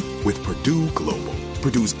deserve with Purdue Global,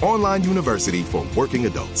 Purdue's online university for working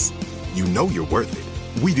adults. You know you're worth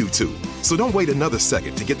it. We do too. So don't wait another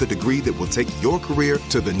second to get the degree that will take your career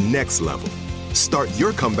to the next level. Start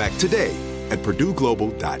your comeback today at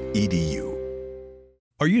purdueglobal.edu.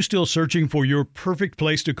 Are you still searching for your perfect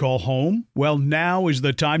place to call home? Well, now is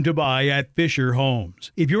the time to buy at Fisher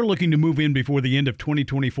Homes. If you're looking to move in before the end of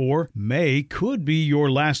 2024, May could be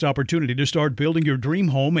your last opportunity to start building your dream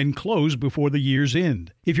home and close before the year's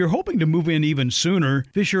end. If you're hoping to move in even sooner,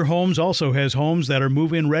 Fisher Homes also has homes that are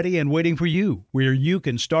move-in ready and waiting for you, where you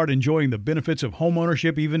can start enjoying the benefits of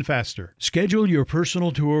homeownership even faster. Schedule your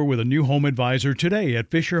personal tour with a new home advisor today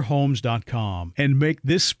at FisherHomes.com and make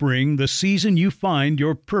this spring the season you find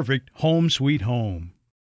your perfect home sweet home.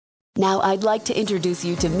 Now I'd like to introduce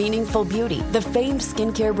you to Meaningful Beauty, the famed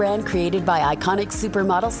skincare brand created by iconic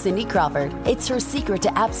supermodel Cindy Crawford. It's her secret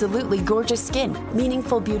to absolutely gorgeous skin.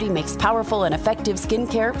 Meaningful Beauty makes powerful and effective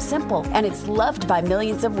skincare simple, and it's loved by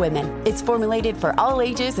millions of women. It's formulated for all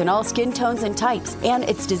ages and all skin tones and types, and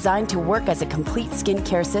it's designed to work as a complete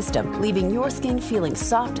skincare system, leaving your skin feeling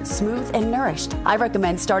soft, smooth, and nourished. I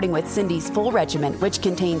recommend starting with Cindy's full regimen, which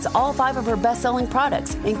contains all 5 of her best-selling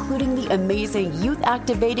products, including the amazing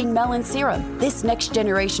youth-activating Melon Serum. This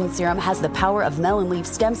next-generation serum has the power of melon leaf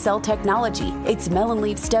stem cell technology. It's melon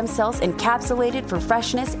leaf stem cells encapsulated for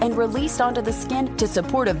freshness and released onto the skin to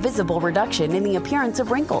support a visible reduction in the appearance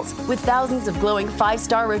of wrinkles. With thousands of glowing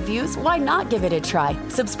 5-star reviews, why not give it a try?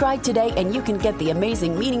 Subscribe today and you can get the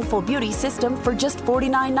amazing Meaningful Beauty system for just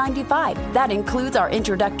 $49.95. That includes our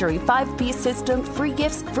introductory 5-piece system, free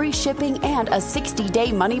gifts, free shipping, and a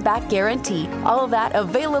 60-day money-back guarantee. All of that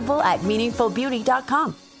available at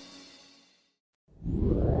meaningfulbeauty.com.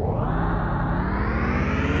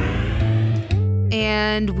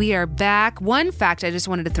 And we are back. One fact I just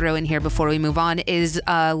wanted to throw in here before we move on is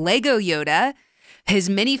Lego Yoda. His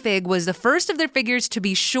minifig was the first of their figures to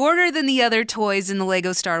be shorter than the other toys in the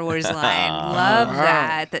Lego Star Wars line. Love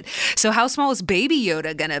that. So how small is Baby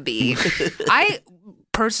Yoda gonna be? I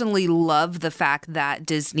personally love the fact that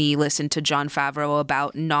Disney listened to Jon Favreau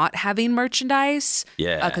about not having merchandise.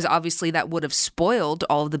 Yeah. Because obviously that would have spoiled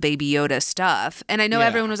all of the Baby Yoda stuff. And I know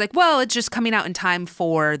everyone was like, well, it's just coming out in time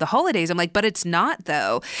for the holidays. I'm like, but it's not,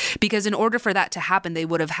 though. Because in order for that to happen, they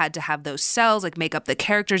would have had to have those cells, like make up the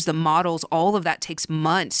characters, the models, all of that takes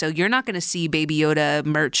months. So you're not going to see Baby Yoda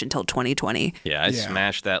merch until 2020. Yeah, I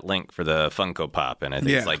smashed that link for the Funko Pop, and I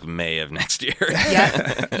think it's like May of next year.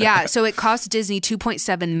 Yeah. So it cost Disney $2.7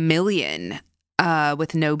 million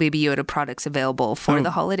with no Baby Yoda products available for the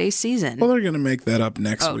holiday season. Well, they're going to make that up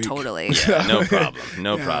next week. Oh, totally. Yeah, no problem.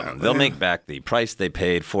 No problem. They'll make back the price they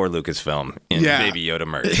paid for Lucasfilm in Baby Yoda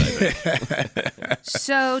merch, I think.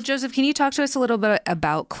 So, Joseph, can you talk to us a little bit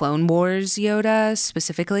about Clone Wars Yoda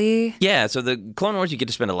specifically? Yeah, so the Clone Wars, you get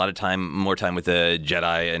to spend a lot of more time with the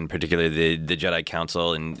Jedi, and particularly the Jedi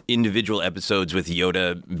Council, and individual episodes with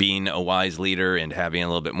Yoda being a wise leader and having a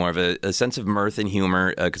little bit more of a sense of mirth and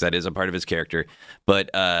humor, because that is a part of his character. But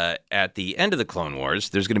at the end of the Clone Wars,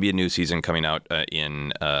 there's going to be a new season coming out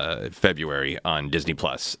in February on Disney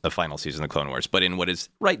Plus, a final season of the Clone Wars. But in what is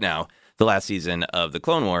right now the last season of the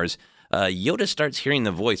Clone Wars, Yoda starts hearing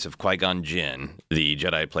the voice of Qui-Gon Jinn, the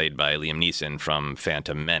Jedi played by Liam Neeson from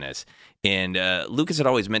Phantom Menace. And Lucas had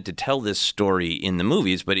always meant to tell this story in the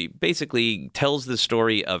movies, but he basically tells the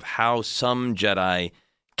story of how some Jedi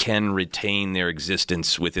can retain their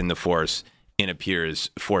existence within the Force and appear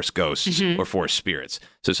as Force ghosts or Force spirits.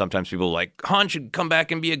 So sometimes people are like, Han should come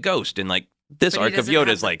back and be a ghost. And like this arc of Yoda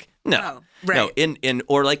is like, no.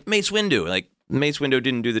 Or like Mace Windu. Like Mace Windu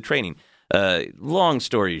didn't do the training. Long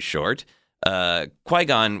story short,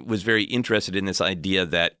 Qui-Gon was very interested in this idea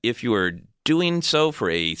that if you were doing so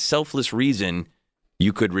for a selfless reason,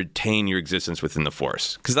 you could retain your existence within the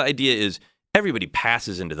Force. Because the idea is everybody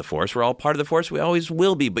passes into the Force. We're all part of the Force. We always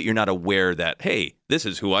will be, but you're not aware that, hey, this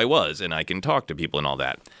is who I was, and I can talk to people and all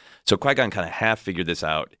that. So Qui-Gon kind of half figured this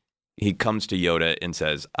out. He comes to Yoda and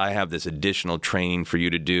says, I have this additional training for you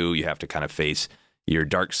to do. You have to kind of face your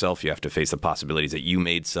dark self. You have to face the possibilities that you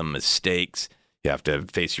made some mistakes. You have to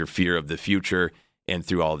face your fear of the future. And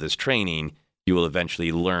through all this training, you will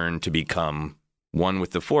eventually learn to become one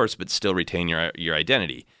with the Force, but still retain your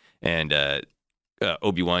identity. And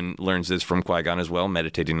Obi-Wan learns this from Qui-Gon as well,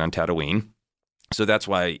 meditating on Tatooine. So that's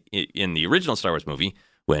why in the original Star Wars movie,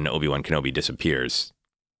 when Obi-Wan Kenobi disappears,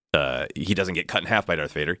 he doesn't get cut in half by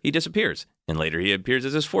Darth Vader. He disappears. And later he appears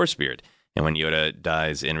as his Force spirit. And when Yoda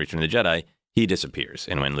dies in Return of the Jedi, he disappears.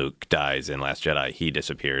 And when Luke dies in Last Jedi, he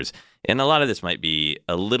disappears. And a lot of this might be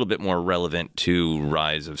a little bit more relevant to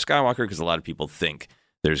Rise of Skywalker, because a lot of people think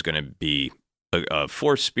there's going to be a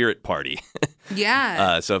Force spirit party.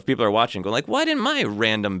 Yeah. So if people are watching, going like, why didn't my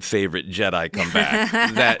random favorite Jedi come back?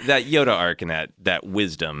 that Yoda arc and that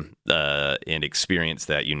wisdom and experience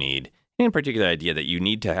that you need, and in particular, the idea that you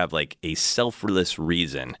need to have like a selfless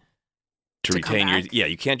reason to retain your. Yeah,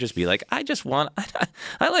 you can't just be like, I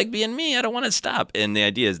like being me. I don't want to stop. And the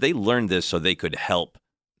idea is they learned this so they could help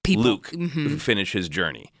people. Luke finish his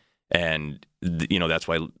journey. And, that's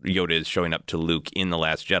why Yoda is showing up to Luke in The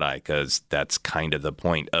Last Jedi, because that's kind of the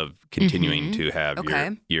point of continuing to have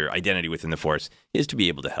your identity within the Force is to be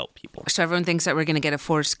able to help people. So everyone thinks that we're going to get a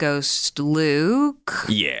Force ghost Luke.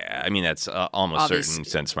 Yeah, I mean, that's almost certain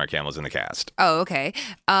since Mark Hamill's in the cast. Oh, okay.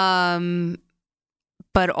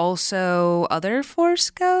 But also other Force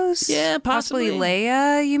ghosts? Yeah, possibly.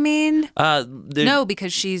 Leia, you mean? No,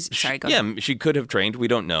 because she's... Sorry, go ahead. Yeah, she could have trained. We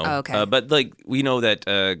don't know. Oh, okay. But, we know that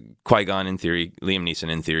Qui-Gon, in theory, Liam Neeson,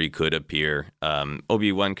 in theory, could appear.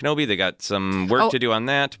 Obi-Wan Kenobi, they got some work to do on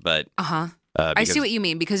that, but... I see what you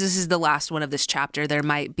mean, because this is the last one of this chapter. There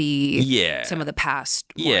might be some of the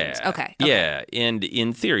past ones. Okay. Yeah, and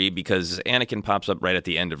in theory, because Anakin pops up right at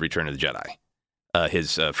the end of Return of the Jedi.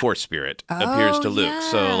 His Force spirit appears to Luke.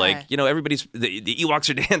 Yeah. So, everybody's... The Ewoks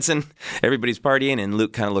are dancing, everybody's partying, and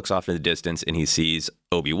Luke kind of looks off in the distance, and he sees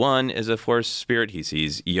Obi-Wan as a Force spirit, he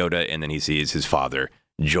sees Yoda, and then he sees his father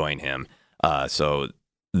join him. So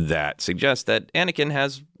that suggests that Anakin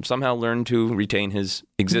has somehow learned to retain his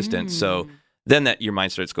existence. So then your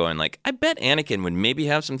mind starts going, I bet Anakin would maybe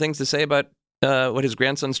have some things to say about what his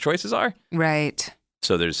grandson's choices are. Right.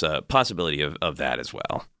 So there's a possibility of that as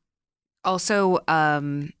well. Also,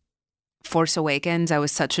 Force Awakens, I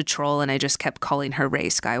was such a troll, and I just kept calling her Rey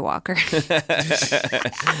Skywalker.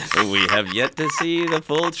 We have yet to see the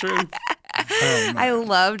full truth. I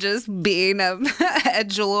love just being a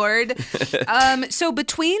edgelord. So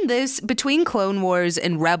between Clone Wars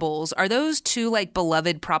and Rebels, are those two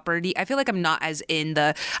beloved property? I feel like I'm in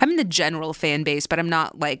the general fan base, but I'm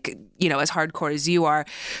not as hardcore as you are.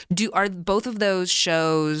 Are both of those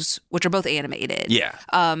shows, which are both animated? Yeah.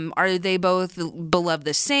 Are they both beloved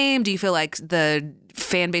the same? Do you feel like the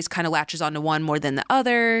fan base kind of latches onto one more than the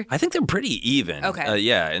other? I think they're pretty even. Okay.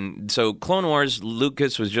 Yeah, and so Clone Wars,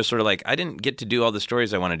 Lucas was just sort of I didn't get to do all the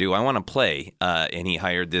stories I want to do. I want to play. And he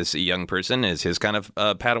hired this young person as his kind of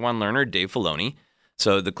Padawan learner, Dave Filoni.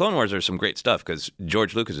 So the Clone Wars are some great stuff because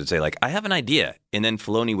George Lucas would say, I have an idea. And then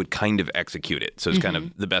Filoni would kind of execute it. So it's kind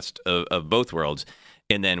of the best of both worlds.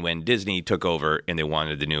 And then when Disney took over and they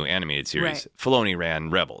wanted the new animated series, Filoni ran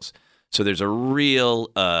Rebels. So there's a real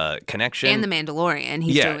connection. And The Mandalorian.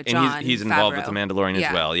 He's doing with Jon and he's involved with The Mandalorian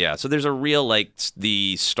as well. Yeah. So there's a real,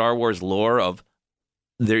 the Star Wars lore of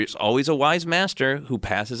there's always a wise master who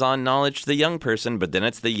passes on knowledge to the young person, but then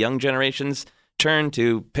it's the young generation's turn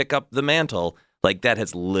to pick up the mantle. That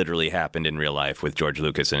has literally happened in real life with George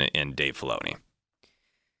Lucas and Dave Filoni.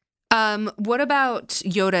 What about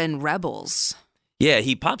Yoda and Rebels? Yeah,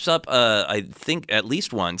 he pops up, I think, at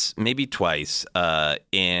least once, maybe twice.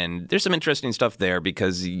 And there's some interesting stuff there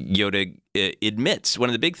because Yoda admits, one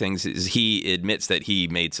of the big things is he admits that he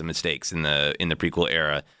made some mistakes in the prequel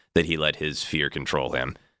era, that he let his fear control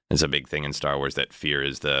him. It's a big thing in Star Wars that fear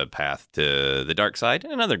is the path to the dark side.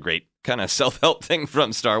 And another great kind of self-help thing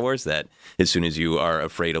from Star Wars, that as soon as you are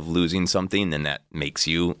afraid of losing something, then that makes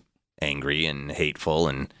you angry and hateful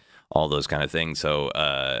and all those kind of things. So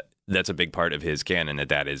that's a big part of his canon,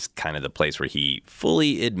 that is kind of the place where he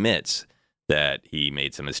fully admits that he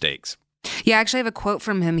made some mistakes. Yeah, I actually have a quote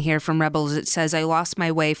from him here from Rebels. It says, "I lost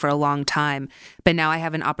my way for a long time, but now I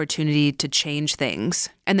have an opportunity to change things."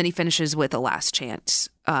 And then he finishes with a last chance.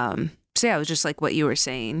 So yeah, it was just like what you were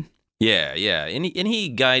saying. Yeah. And he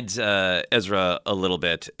guides Ezra a little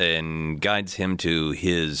bit and guides him to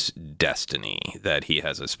his destiny, that he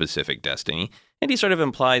has a specific destiny. And he sort of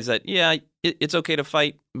implies that, it's okay to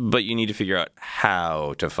fight, but you need to figure out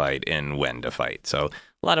how to fight and when to fight. So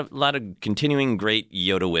a lot of continuing great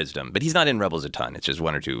Yoda wisdom. But he's not in Rebels a ton. It's just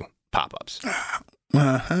one or two pop-ups.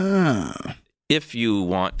 If you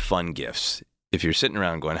want fun gifts, if you're sitting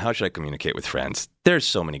around going, how should I communicate with friends? There's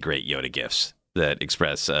so many great Yoda gifts that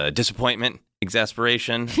express disappointment,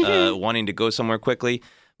 exasperation, wanting to go somewhere quickly.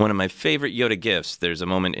 One of my favorite Yoda gifts, there's a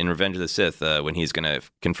moment in Revenge of the Sith when he's going to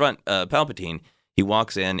confront Palpatine. He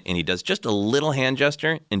walks in and he does just a little hand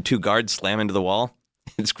gesture and two guards slam into the wall.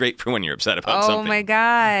 It's great for when you're upset about something. Oh my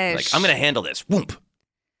gosh. I'm going to handle this. Whoomp.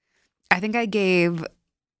 I think I gave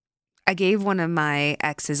one of my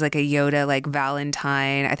exes a Yoda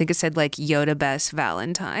Valentine. I think it said Yoda best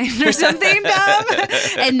Valentine or something dumb.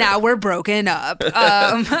 And now we're broken up.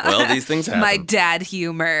 Well, these things happen. My dad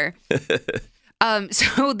humor.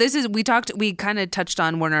 So we kind of touched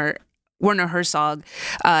on Werner Herzog,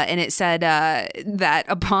 and it said that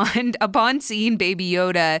upon seeing Baby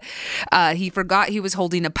Yoda, he forgot he was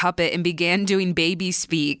holding a puppet and began doing baby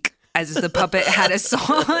speak as the puppet had a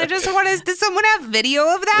song. I just does someone have video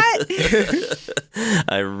of that?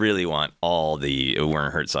 I really want all the Werner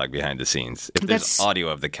Herzog behind the scenes. If there's audio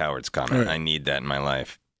of the Cowards comment, I need that in my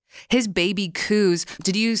life. his baby coos.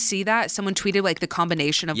 Did you see that? Someone tweeted like the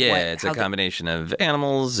combination of it's a combination of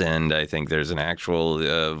animals, and I think there's an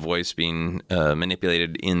actual voice being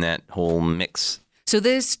manipulated in that whole mix. So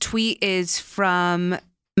this tweet is from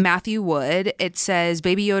Matthew Wood. It says,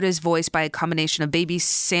 Baby Yoda is voiced by a combination of baby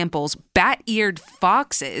samples, bat-eared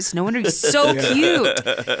foxes, no wonder he's so cute,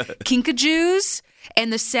 kinkajous,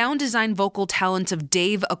 and the sound design vocal talents of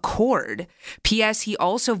Dave Accord. P.S. He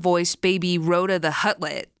also voiced baby Rhoda the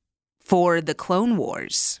Huttlet for the Clone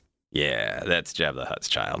Wars. Yeah, that's Jabba the Hutt's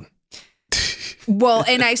child. Well,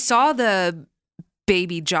 and I saw the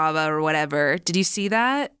baby Jabba or whatever. Did you see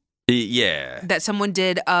that? Yeah. That someone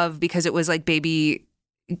did because it was like baby...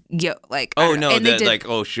 Yeah, like who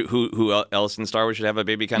else in Star Wars should have a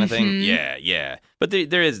baby kind of thing? Mm-hmm. Yeah. But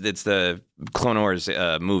there is. It's the Clone Wars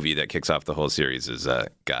movie that kicks off the whole series. Has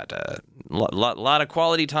got a lot of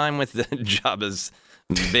quality time with the Jabba's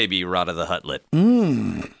baby Rhoda the Huttlet.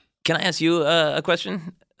 Can I ask you a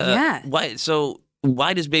question? Yeah.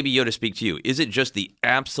 Why does Baby Yoda speak to you? Is it just the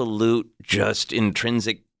absolute, just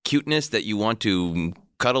intrinsic cuteness that you want to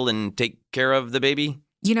cuddle and take care of the baby?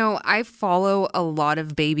 You know, I follow a lot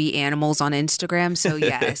of baby animals on Instagram, so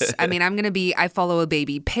yes. I mean, I follow a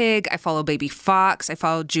baby pig, I follow baby fox, I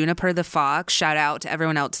follow Juniper the fox. Shout out to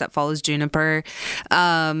everyone else that follows Juniper.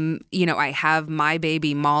 I have my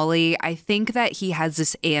baby Molly. I think that he has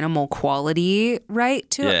this animal quality, right,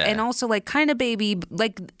 to it. And also like kind of baby,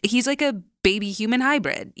 like he's like a baby human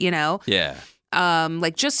hybrid, you know? Yeah.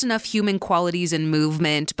 Like just enough human qualities and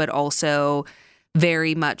movement, but also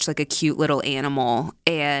very much like a cute little animal.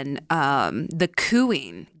 And the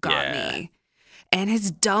cooing got me. And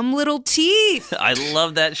his dumb little teeth. I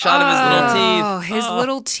love that shot of his little teeth. His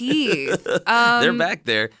little teeth. They're back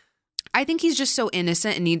there. I think he's just so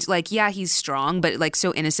innocent and needs he's strong, but like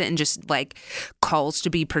so innocent and just like calls to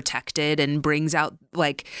be protected and brings out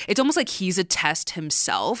like, it's almost like he's a test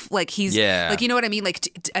himself. Like he's like, you know what I mean?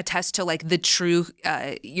 Like a test to like the true,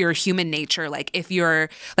 your human nature. Like if you're,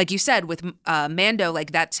 like you said with Mando,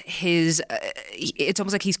 like that's his, it's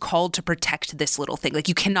almost like he's called to protect this little thing. Like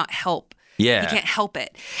you cannot help. Yeah. You can't help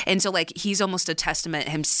it. And so like, he's almost a testament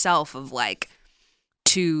himself of like,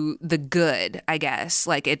 to the good, I guess.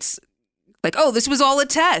 Like it's, like, oh, this was all a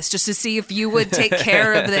test just to see if you would take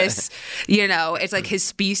care of this. You know, it's like his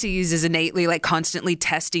species is innately like constantly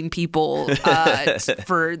testing people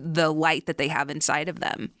for the light that they have inside of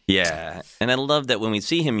them. Yeah. And I love that when we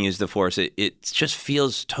see him use the Force, it just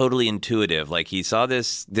feels totally intuitive. Like he saw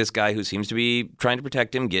this guy who seems to be trying to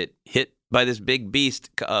protect him get hit by this big beast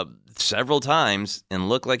several times and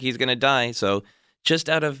look like he's going to die. So just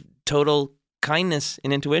out of total kindness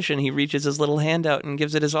and intuition, he reaches his little hand out and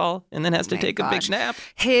gives it his all, and then has to take a big nap.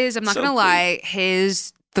 I'm not gonna lie,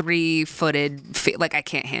 his 3-footed like I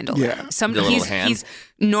can't handle it. He's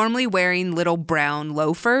normally wearing little brown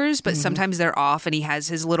loafers, but sometimes they're off, and he has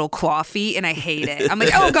his little claw feet, and I hate it. I'm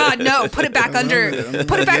like, oh God, no! Put it back under.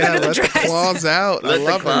 Put it back under the dress. The claws out. I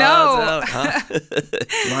love it.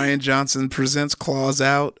 No. Ryan Johnson presents Claws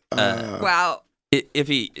Out. Wow. If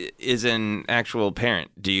he is an actual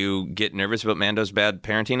parent, do you get nervous about Mando's bad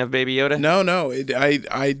parenting of Baby Yoda? No.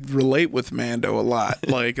 I relate with Mando a lot,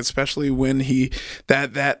 like especially when he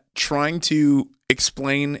that trying to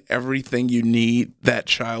explain everything you need that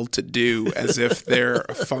child to do as if they're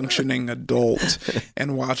a functioning adult,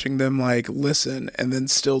 and watching them like listen and then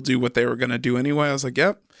still do what they were going to do anyway. I was like,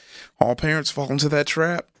 yep. All parents fall into that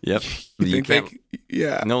trap. Yep. You think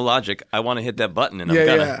No logic. I want to hit that button, and I'm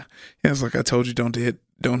gonna. Yeah, it's like I told you, don't hit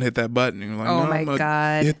that button. You're like, oh no, my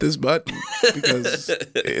God, hit this button because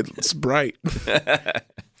it's bright.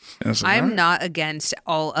 I'm not against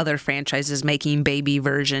all other franchises making baby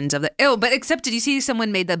versions of but except did you see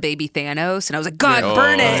someone made the baby Thanos? And I was like, God,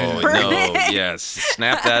 burn it. Yes,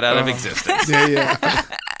 snap that out of existence. Yeah.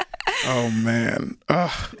 Oh, man.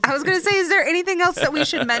 Ugh. I was going to say, is there anything else that we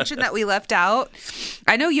should mention that we left out?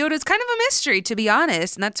 I know Yoda's kind of a mystery, to be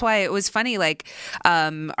honest. And that's why it was funny. Like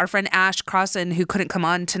our friend Ash Crossan, who couldn't come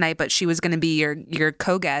on tonight, but she was going to be your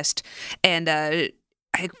co-guest. And I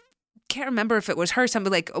can't remember if it was her.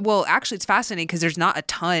 Somebody like, well, actually, it's fascinating because there's not a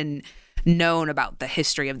ton known about the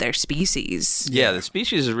history of their species. Yeah, the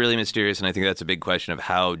species is really mysterious, and I think that's a big question of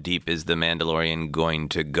how deep is the Mandalorian going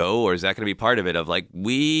to go, or is that going to be part of it of like,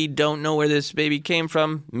 we don't know where this baby came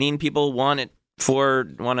from, mean people want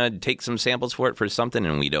to take some samples for it for something,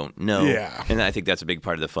 and we don't know. Yeah. And I think that's a big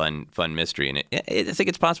part of the fun mystery, and I think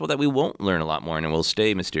it's possible that we won't learn a lot more, and it will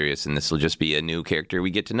stay mysterious, and this will just be a new character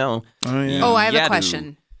we get to know. Oh, yeah. Oh, I have a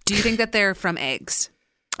question. Do you think that they're from eggs?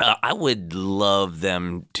 I would love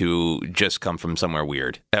them to just come from somewhere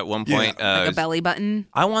weird. At one point, Like a belly button.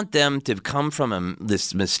 I want them to come from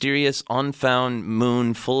this mysterious, unfound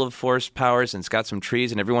moon full of force powers, and it's got some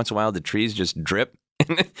trees, and every once in a while the trees just drip.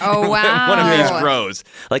 Oh, wow. One of these grows.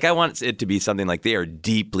 Like, I want it to be something like they are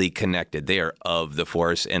deeply connected. They are of the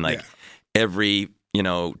force, and like every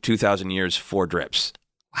 2,000 years, 4 drips.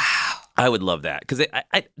 Wow. I would love that because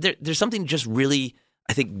there's something just really,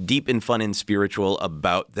 I think, deep and fun and spiritual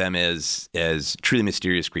about them as truly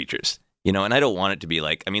mysterious creatures. And I don't want it to be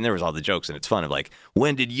like, there was all the jokes and it's fun of like,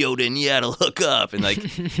 when did Yoda and Yaddle hook up? And like,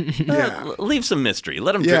 leave some mystery.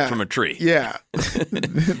 Let them drip from a tree. Yeah.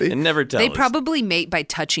 And never tell They us. probably mate by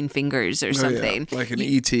touching fingers or something. Like an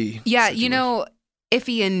E.T. Yeah,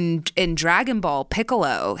 Iffy in Dragon Ball,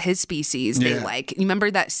 Piccolo, his species, they you remember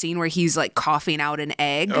that scene where he's like coughing out an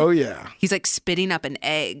egg? Oh, yeah. He's like spitting up an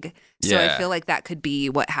egg. So I feel like that could be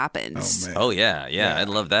what happens. Oh, yeah. I'd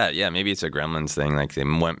love that. Yeah, maybe it's a Gremlins thing. Like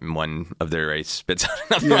one of their race spits out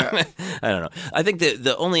another one. I don't know. I think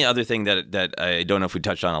the only other thing that I don't know if we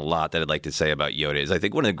touched on a lot that I'd like to say about Yoda is I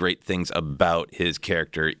think one of the great things about his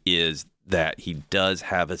character is that he does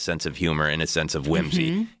have a sense of humor and a sense of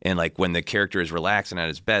whimsy. Mm-hmm. And like when the character is relaxed and at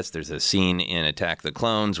his best, there's a scene in Attack of the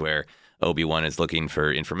Clones where Obi-Wan is looking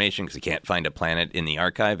for information because he can't find a planet in the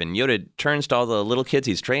archive. And Yoda turns to all the little kids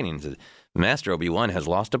he's training and says, Master Obi-Wan has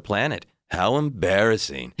lost a planet. How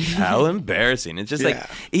embarrassing. How embarrassing. It's just like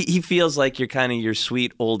he feels like you're kind of your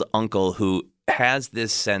sweet old uncle who has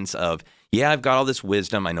this sense of, I've got all this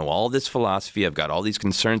wisdom. I know all this philosophy. I've got all these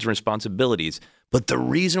concerns and responsibilities. But the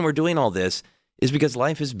reason we're doing all this is because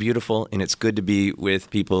life is beautiful and it's good to be with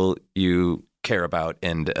people you care about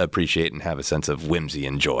and appreciate and have a sense of whimsy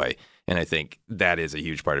and joy. And I think that is a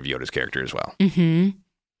huge part of Yoda's character as well. Mm-hmm.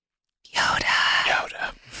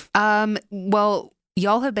 Yoda. Well,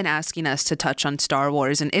 y'all have been asking us to touch on Star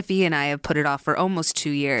Wars, and Iffy and I have put it off for almost 2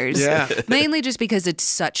 years. Yeah. Mainly just because it's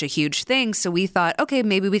such a huge thing. So we thought, okay,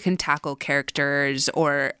 maybe we can tackle characters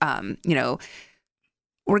or,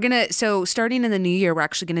 so starting in the new year, we're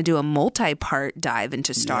actually going to do a multi-part dive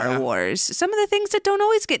into Star Wars. Some of the things that don't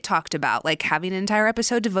always get talked about, like having an entire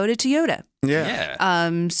episode devoted to Yoda. Yeah.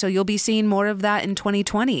 So you'll be seeing more of that in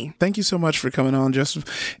 2020. Thank you so much for coming on, Joseph.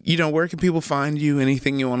 Where can people find you?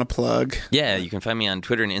 Anything you want to plug? Yeah, you can find me on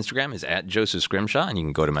Twitter and Instagram is @Joseph Scrimshaw, and you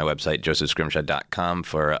can go to my website, josephscrimshaw.com,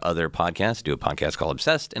 for other podcasts. I do a podcast called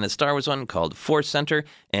Obsessed and a Star Wars one called Force Center,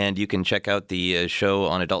 and you can check out the show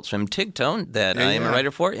on Adult Swim, Tigtone, that I am a writer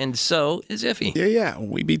for, and so is Iffy. Yeah,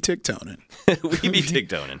 we be tigtoning. We be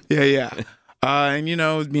tigtoning. Yeah. And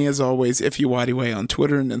me as always, IffyWadiWay on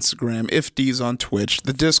Twitter and Instagram, IfD's on Twitch.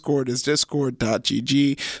 The Discord is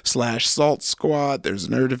discord.gg/Salt Squad. There's a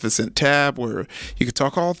Nerdificent tab where you can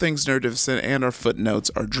talk all things Nerdificent, and our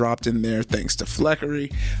footnotes are dropped in there thanks to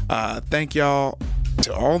Fleckery. Thank y'all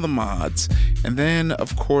to all the mods. And then,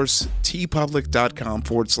 of course,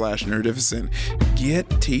 tpublic.com/Nerdificent.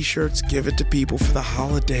 Get t-shirts, give it to people for the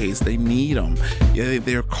holidays. They need them.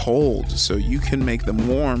 They're cold, so you can make them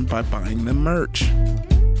warm by buying them merch.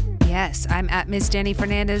 Yes, I'm at Ms. Danny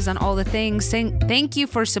Fernandez on all the things. Saying thank you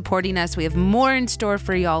for supporting us. We have more in store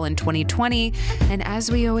for y'all in 2020. And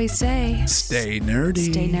as we always say, stay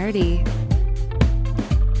nerdy. Stay nerdy.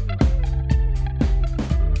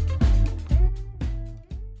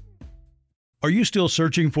 Are you still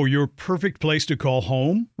searching for your perfect place to call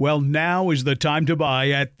home? Well, now is the time to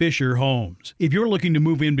buy at Fisher Homes. If you're looking to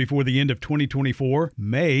move in before the end of 2024,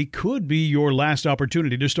 May could be your last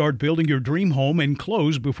opportunity to start building your dream home and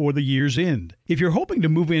close before the year's end. If you're hoping to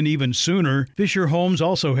move in even sooner, Fisher Homes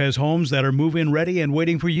also has homes that are move-in ready and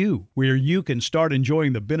waiting for you, where you can start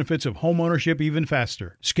enjoying the benefits of homeownership even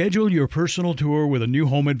faster. Schedule your personal tour with a new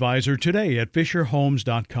home advisor today at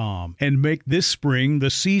FisherHomes.com and make this spring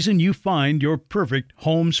the season you find your perfect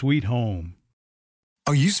home sweet home.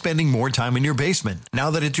 Are you spending more time in your basement now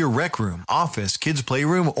that it's your rec room, office, kids'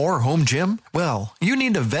 playroom, or home gym? Well, you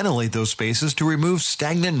need to ventilate those spaces to remove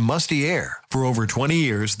stagnant, musty air. For over 20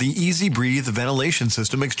 years, the Easy Breathe ventilation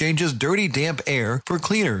system exchanges dirty, damp air for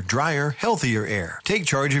cleaner, drier, healthier air. Take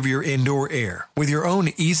charge of your indoor air with your own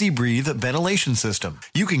Easy Breathe ventilation system.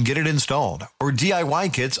 You can get it installed, or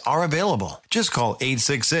DIY kits are available. Just call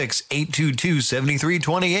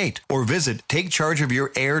 866-822-7328 or visit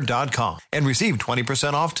takechargeofyourair.com and receive 20%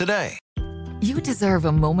 off today. You deserve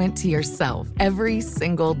a moment to yourself every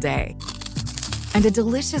single day. And a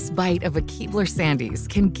delicious bite of a Keebler Sandies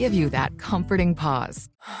can give you that comforting pause.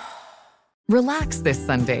 Relax this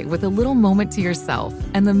Sunday with a little moment to yourself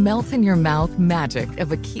and the melt-in-your-mouth magic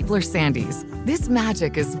of a Keebler Sandies. This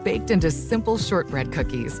magic is baked into simple shortbread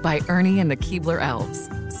cookies by Ernie and the Keebler Elves.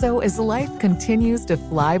 So as life continues to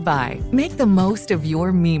fly by, make the most of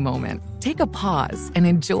your me moment. Take a pause and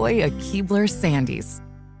enjoy a Keebler Sandies.